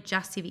 It's really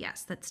just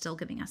CVS that's still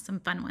giving us some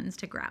fun ones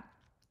to grab.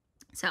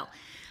 So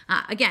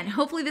again,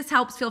 hopefully this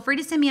helps. Feel free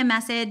to send me a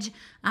message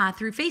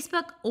through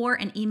Facebook or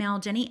an email,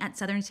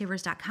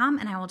 jenny@southernsavers.com,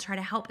 and I will try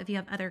to help if you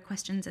have other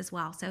questions as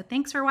well. So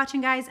thanks for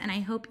watching, guys, and I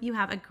hope you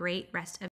have a great rest of